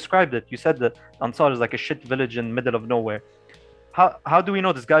described it. You said that Ansar is like a shit village in the middle of nowhere. How do we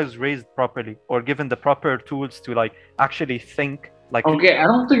know this guy was raised properly or given the proper tools to like actually think? Like, okay, I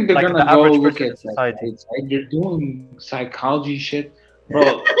don't think they're gonna go look at society. You're doing psychology shit,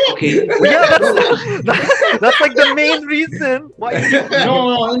 bro. Okay, yeah, that's like the main reason why.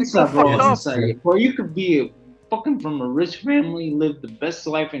 No, inside. Bro, you could be fucking from a rich family, live the best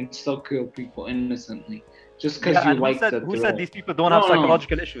life, and still kill people innocently just because you like the. Who said these people don't have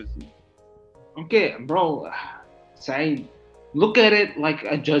psychological issues? Okay, bro. Saeed, look at it like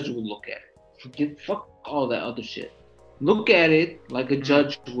a judge would look at it. Fuck all that other shit. Look at it like a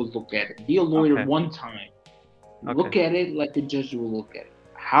judge would look at it. Be a lawyer one time. Okay. Look at it like a judge would look at it.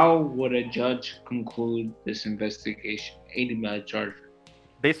 How would a judge conclude this investigation? 80 charge.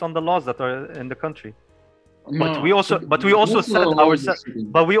 Based on the laws that are in the country. No, but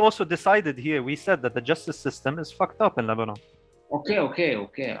we also decided here. We said that the justice system is fucked up in Lebanon. Okay.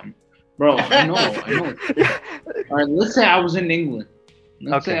 Bro, I know. All right, let's say I was in England.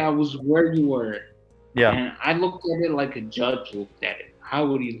 Let's say I was where you were. Yeah. And I looked at it like a judge looked at it. How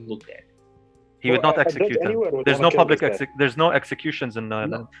would he look at it? He would not execute them. There's no public there's no executions in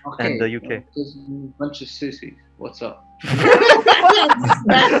the UK. There's a bunch of sissies. What's up?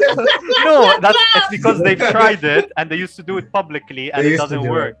 No, it's because they've tried it and they used to do it publicly and it doesn't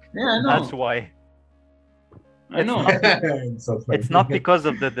work. Yeah, I know. That's why. I know. It's not because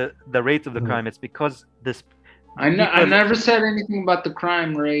of the rate of the crime. It's because this. I never said anything about the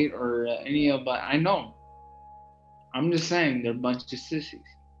crime rate or any of that. I know. I'm just saying they're a bunch of sissies.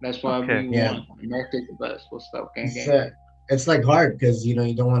 That's why we won. America's the best. What's up, gang? It's like hard because you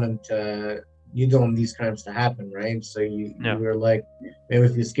don't want them to. You don't want these crimes to happen, right? So you were like, maybe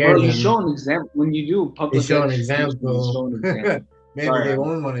if you scare them. You show an example when you do public. You show an example. Maybe they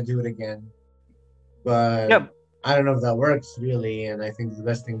won't want to do it again. But I don't know if that works really. And I think the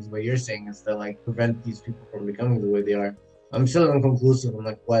best thing is what you're saying is to like prevent these people from becoming the way they are. I'm still inconclusive. I'm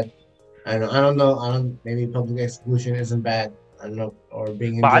like, what? I don't know. Maybe public execution isn't bad. I don't know. Or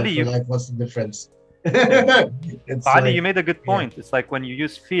being in jail for life, what's the difference? Ali, you made a good point. It's like when you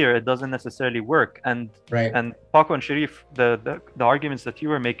use fear, it doesn't necessarily work. And Paco and Sharif, the arguments that you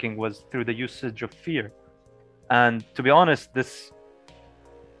were making was through the usage of fear. And to be honest,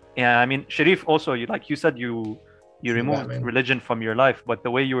 I mean, Sharif also, you said you removed religion from your life, but the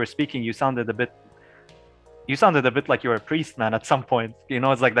way you were speaking, you sounded a bit like you were a priest, man, at some point.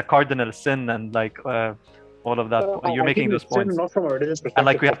 It's like the cardinal sin and like all of that. You're making those points. Not from a religious perspective. And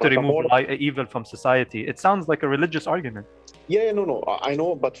like we have to remove evil from society. It sounds like a religious argument. Yeah, no. I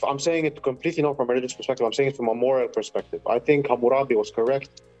know, but I'm saying it completely not from a religious perspective. I'm saying it from a moral perspective. I think Hammurabi was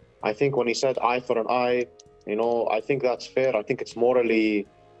correct. I think when he said eye for an eye, I think that's fair. I think it's morally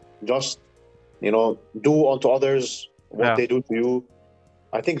just, do unto others what they do to you.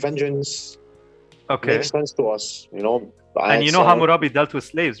 I think vengeance makes sense to us, And Hammurabi dealt with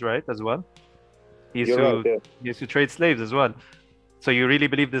slaves, right, as well? He used to trade slaves as well. So you really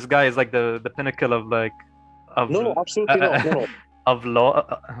believe this guy is like the pinnacle of No, absolutely not. No. Of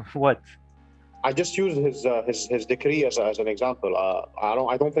law? What? I just use his decree as an example.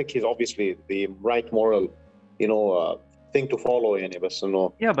 I don't think he's obviously the right moral, thing to follow.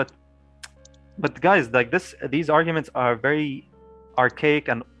 Yeah, but guys, like these arguments are very archaic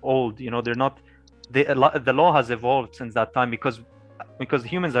and old. They're not. The law has evolved since that time because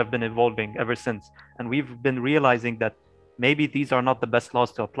humans have been evolving ever since, and we've been realizing that maybe these are not the best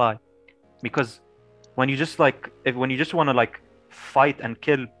laws to apply, because when you just want to like fight and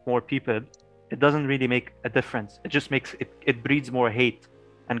kill more people, it doesn't really make a difference. It just makes it breeds more hate.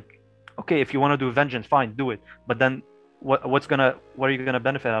 And okay, if you want to do vengeance, fine, do it. But then what are you gonna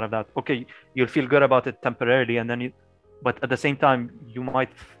benefit out of that? Okay, you'll feel good about it temporarily, and then but at the same time you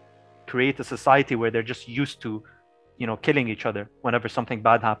might create a society where they're just used to killing each other whenever something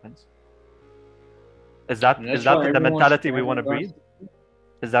bad happens. Is that the mentality we want to breed?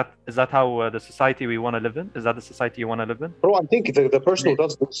 Is that how the society we want to live in? Is that the society you want to live in? Bro, I think the person who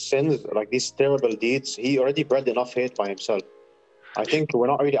does these sins, like these terrible deeds, he already bred enough hate by himself. I think we're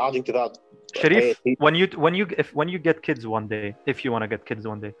not really adding to that. Sharif, when you get kids one day, if you want to get kids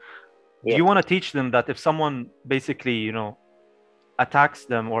one day, do you want to teach them that if someone basically attacks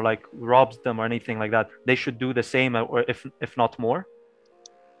them or like robs them or anything like that, they should do the same, or if not more?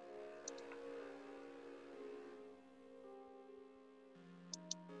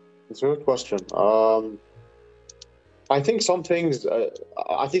 It's a good question. I think some things,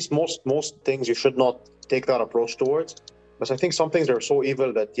 at least most things, you should not take that approach towards. But I think some things are so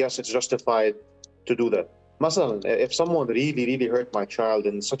evil that yes, it's justified to do that. Masalan, if someone really, really hurt my child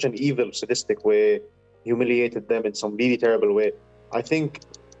in such an evil, sadistic way, humiliated them in some really terrible way, I think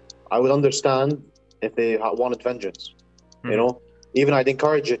I would understand if they wanted vengeance. Even I'd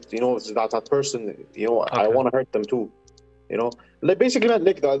encourage it. That person. I want to hurt them too. Like basically,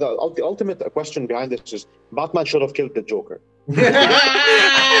 like the ultimate question behind this is Batman should have killed the Joker.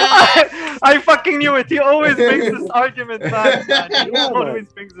 I fucking knew it. He always brings this argument back. He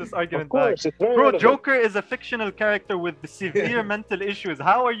always brings this argument back. Bro, relevant. Joker is a fictional character with severe mental issues.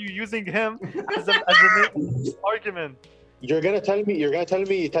 How are you using him as an argument? You're gonna tell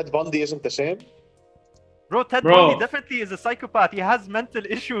me Ted Bundy isn't the same? Bro, Ted Bundy definitely is a psychopath. He has mental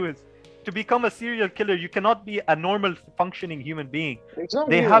issues. To become a serial killer, you cannot be a normal functioning human being. Exactly.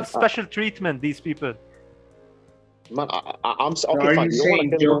 They have special treatment, these people. Man, I'm okay, fine. You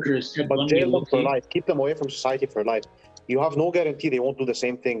want to kill them, but jail them for life. Keep them away from society for life. You have no guarantee they won't do the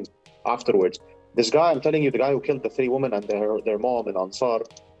same thing afterwards. This guy, I'm telling you, the guy who killed the 3 women and their mom in Ansar,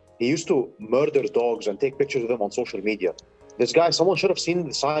 he used to murder dogs and take pictures of them on social media. This guy, someone should have seen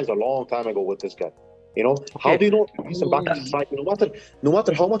the signs a long time ago with this guy. You know, how Okay. do you know to release them back to society? No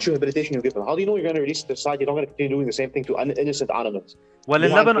matter how much rehabilitation you give them, how do you know you're going to release to society? You're not going to continue doing the same thing to innocent animals. Well, in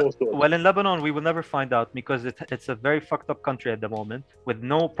Behind Lebanon, closed doors. well, in Lebanon, we will never find out because it's a very fucked up country at the moment with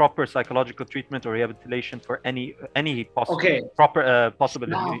no proper psychological treatment or rehabilitation for any possible Okay. proper possible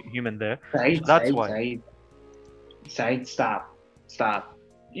No. human there. Saeed, So that's Saeed, why. Saeed, stop.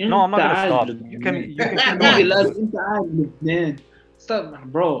 No, I'm not gonna stop. You can keep going. Stop,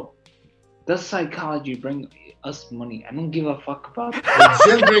 bro. Does psychology bring us money? I don't give a fuck about It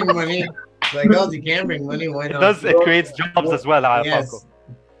should bring money. Psychology can bring money. Why It not? does. It creates jobs as well. Yes.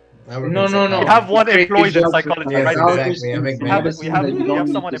 No. We have one employed in psychology Yes, right now. exactly. I make We have medicine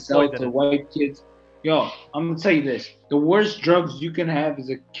someone to sell employed to in it. white kids. Yo, I'm gonna tell you this: the worst drugs you can have is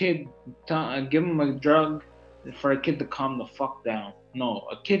a kid. Give him a drug for a kid to calm the fuck down. No,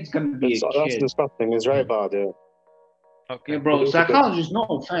 a kid's gonna be a That's kid. disgusting. It's very bad. Yeah. Okay. Yeah, bro. Psychologists, no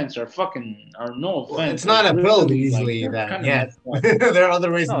offense, are no offense. Well, it's not a pill really, usually. they're That kinda yeah. messed up. There are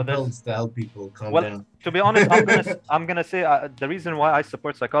other ways No, than there's- pills to help people calm Well, down. To be honest, I'm gonna say the reason why I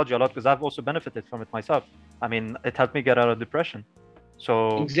support psychology a lot because I've also benefited from it myself. I mean, it helped me get out of depression.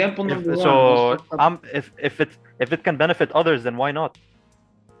 So Example number one. so if it can benefit others, then why not?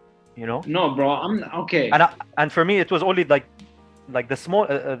 You know. No, bro. I'm okay. And for me, it was only like the small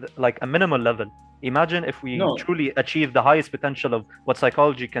like a minimal level. Imagine if we No. truly achieve the highest potential of what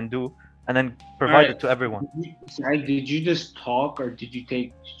psychology can do, and then provide it to everyone. Did you just talk, or did you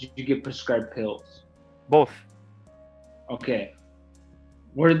get prescribed pills? Both. Okay.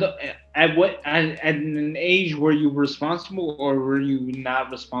 At an age were you responsible, or were you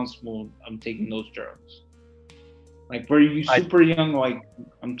not responsible of taking those drugs? Like, were you super young? Like,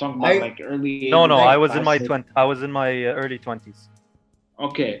 I'm talking about like early. No, like I was in my 5, 6? I was in my early 20s.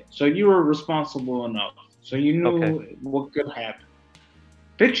 Okay, so you were responsible enough, so you knew what could happen.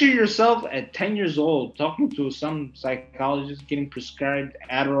 Picture yourself at 10 years old talking to some psychologist, getting prescribed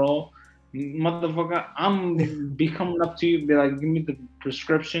Adderall. Motherfucker, I'm be coming up to you, be like, give me the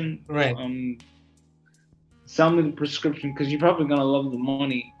prescription. Right. Sell me the prescription because you're probably gonna love the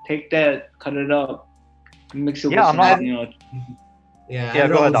money. Take that, cut it up, mix it with I'm not- you know. Yeah, Yeah,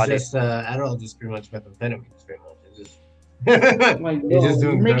 go ahead, Adderall Ali. is just Adderall is just pretty much methamphetamine. Pretty much. It's just Like, You're just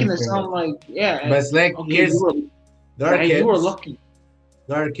you're doing making drugs it pretty sound like, yeah. But it's like Okay, there are kids. you were lucky.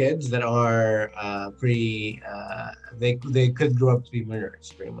 There are kids that are they could grow up to be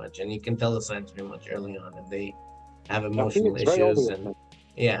murderers pretty much, and you can tell the signs pretty much early on, and they have emotional it's very issues obvious.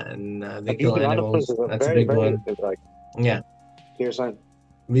 and they kill Eating animals. is That's a very, big very, one. like, Yeah. clear sign.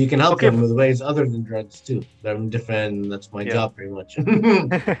 But you can help Okay. them with ways other than drugs too. They're different. That's my Yeah. job pretty much.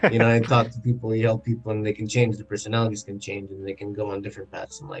 You know, I talk to people, you help people, and they can change. Their personalities can change, and they can go on different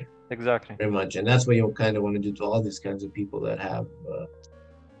paths in life, Exactly. pretty much. And that's what you kind of want to do to all these kinds of people that have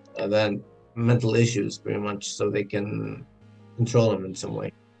then mental issues, pretty much, so they can control them in some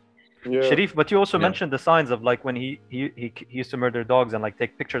way. Yeah. Sharif, but you also Yeah. mentioned the signs of like when he used to murder dogs and like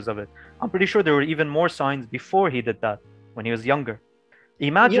take pictures of it. I'm pretty sure there were even more signs before he did that when he was younger.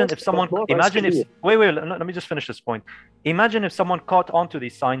 Imagine Yes, if someone but not imagine if as wait let me just finish this point. Imagine if someone caught onto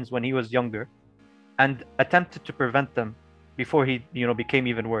these signs when he was younger and attempted to prevent them before he became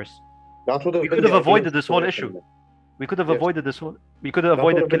even worse. That would have We been could have the avoided ideal this whole situation. issue. We could have Yes. avoided this whole. We could have That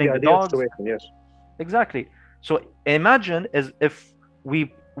would avoided have been killing the ideal dogs. situation, yes. Exactly. So imagine as if we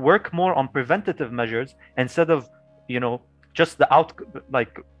work more on preventative measures instead of, just the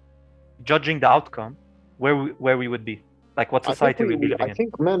like judging the outcome, where we would be, like what society we'd be living I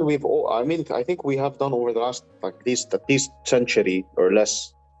think, man, I think we have done over the last at least century or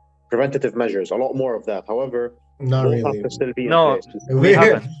less preventive measures, a lot more of that. However, Not both really. have to still be No. in place. in. We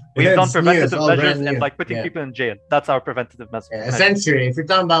haven't. We've It's done new, preventative it's all measures brand and new. like putting Yeah. people in jail. That's our preventative measure. Yeah, a century. If you're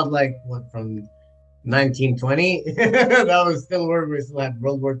talking about like what from 1920, that was still where we still had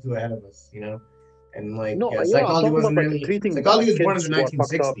World War II ahead of us, and like No, I'm psychology talking wasn't about, really treating psychology was born in kids the who are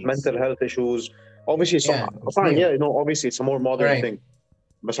fucked up, 1960s. mental health issues. Obviously, Yeah, it's fine. new. Yeah, obviously it's a more modern Right. thing.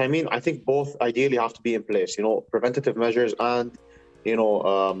 But I think both ideally have to be in place. Preventative measures and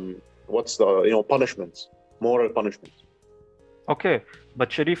what's the punishments, moral punishments. Okay,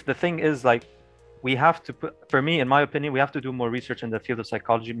 but Sharif, the thing is, like, we have to put, for me, in my opinion, we have to do more research in the field of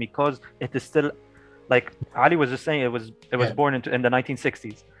psychology because it is still, like Ali was just saying, it was Yeah. born in the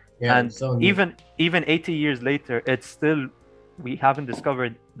 1960s, Yeah, and so new. even 80 years later, it's still, we haven't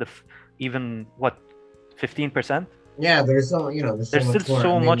discovered even what 15%. Yeah, there's so There's much still more. so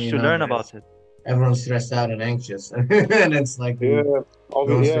I mean, much to learn about it. Everyone's stressed out and anxious, and it's like Yeah,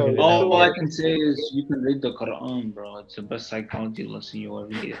 obviously, Those yeah. are- All I can say is you can read the Quran, bro. It's the best psychology lesson you'll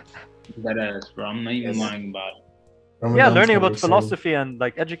ever get. That ass, bro. I'm not even Yes. lying about it. Ramadan's learning about coming soon. philosophy and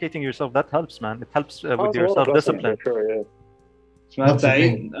like educating yourself, that helps, man. It helps with Has a your lot of lessons, self-discipline. for sure, yeah. What's the Sma't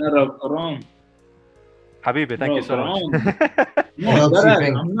thing? Quran. Habibi, thank you so much. No, helps you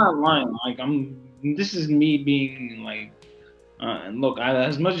think. I'm not lying. Like this is me being like, look,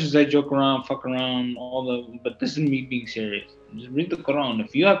 as much as I joke around, fuck around, but this is me being serious. Just read the Quran.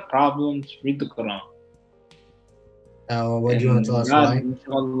 If you have problems, read the Quran. What do you want to tell us God, why?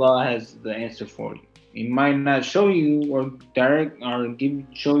 inshallah, has the answer for you. He might not show you or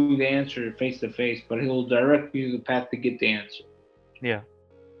show you the answer face to face, but he'll direct you the path to get the answer. Yeah.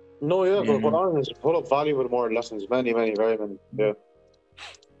 No, yeah, the Mhm. Quran is full of valuable moral lessons. Many, very many. Yeah.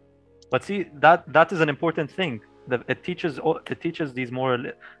 But see, that is an important thing. It teaches these moral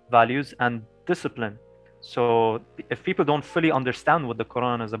values and discipline. So if people don't fully understand what the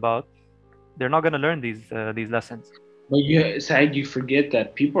Quran is about, they're not going to learn these lessons. But Said, you forget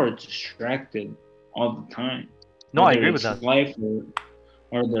that people are distracted all the time. No, I Whether agree with it's that. life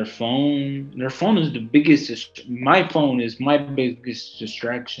or their phone. Their phone is the biggest. My phone is my biggest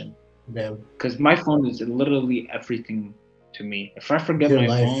distraction. Damn. Because my phone is literally everything to me. If I forget Your my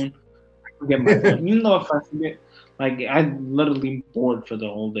life. phone, I forget my phone. Even though if I forget, like I'm literally bored for the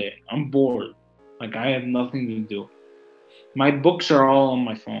whole day. I'm bored. Like I have nothing to do. My books are all on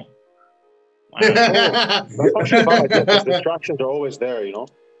my phone. That's actually valid, because distractions are always there, you know?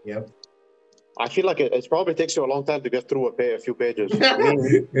 Yep. I feel like it probably takes you a long time to get through a few pages.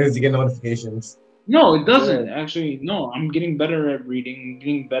 Because you get notifications. No, it doesn't. Actually, no. I'm getting better at reading. I'm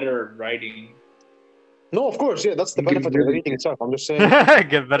getting better at writing. No, of course, yeah, that's the benefit of really reading itself. I'm just saying.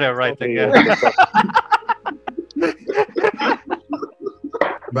 Get better at writing. Yeah.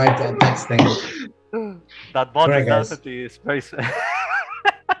 Right, that texting. That bond Alright, is guys. definitely very.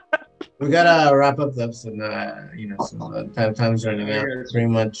 We gotta wrap up the episode. So time's running out. Pretty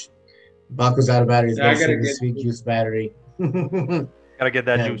much. Baku's out of batteries. Yeah, I Gotta gotta save the get- sweet juice battery. Gotta get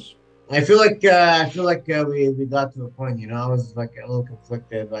that Yeah. juice. I feel like we got to a point. You know, I was like a little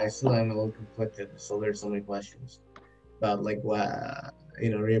conflicted, but I still am a little conflicted. So there's so many questions about like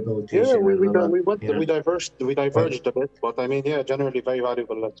rehabilitation. Yeah, we and all that, went, you know? we diverged a bit, but I mean, yeah, generally very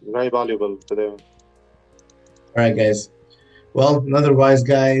valuable today. All right, guys. Well, another Wise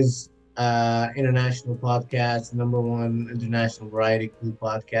Guys international podcast, #1 international variety clue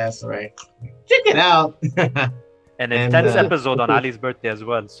podcast. All right, check it out. An And, intense episode on Ali's birthday as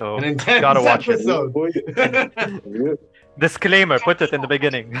well. So An intense gotta watch episode. Yeah. Disclaimer, put it in the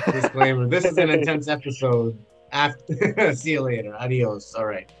beginning. Disclaimer: this is an intense episode. See you later. Adios. All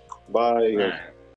right. Bye, guys. Alright.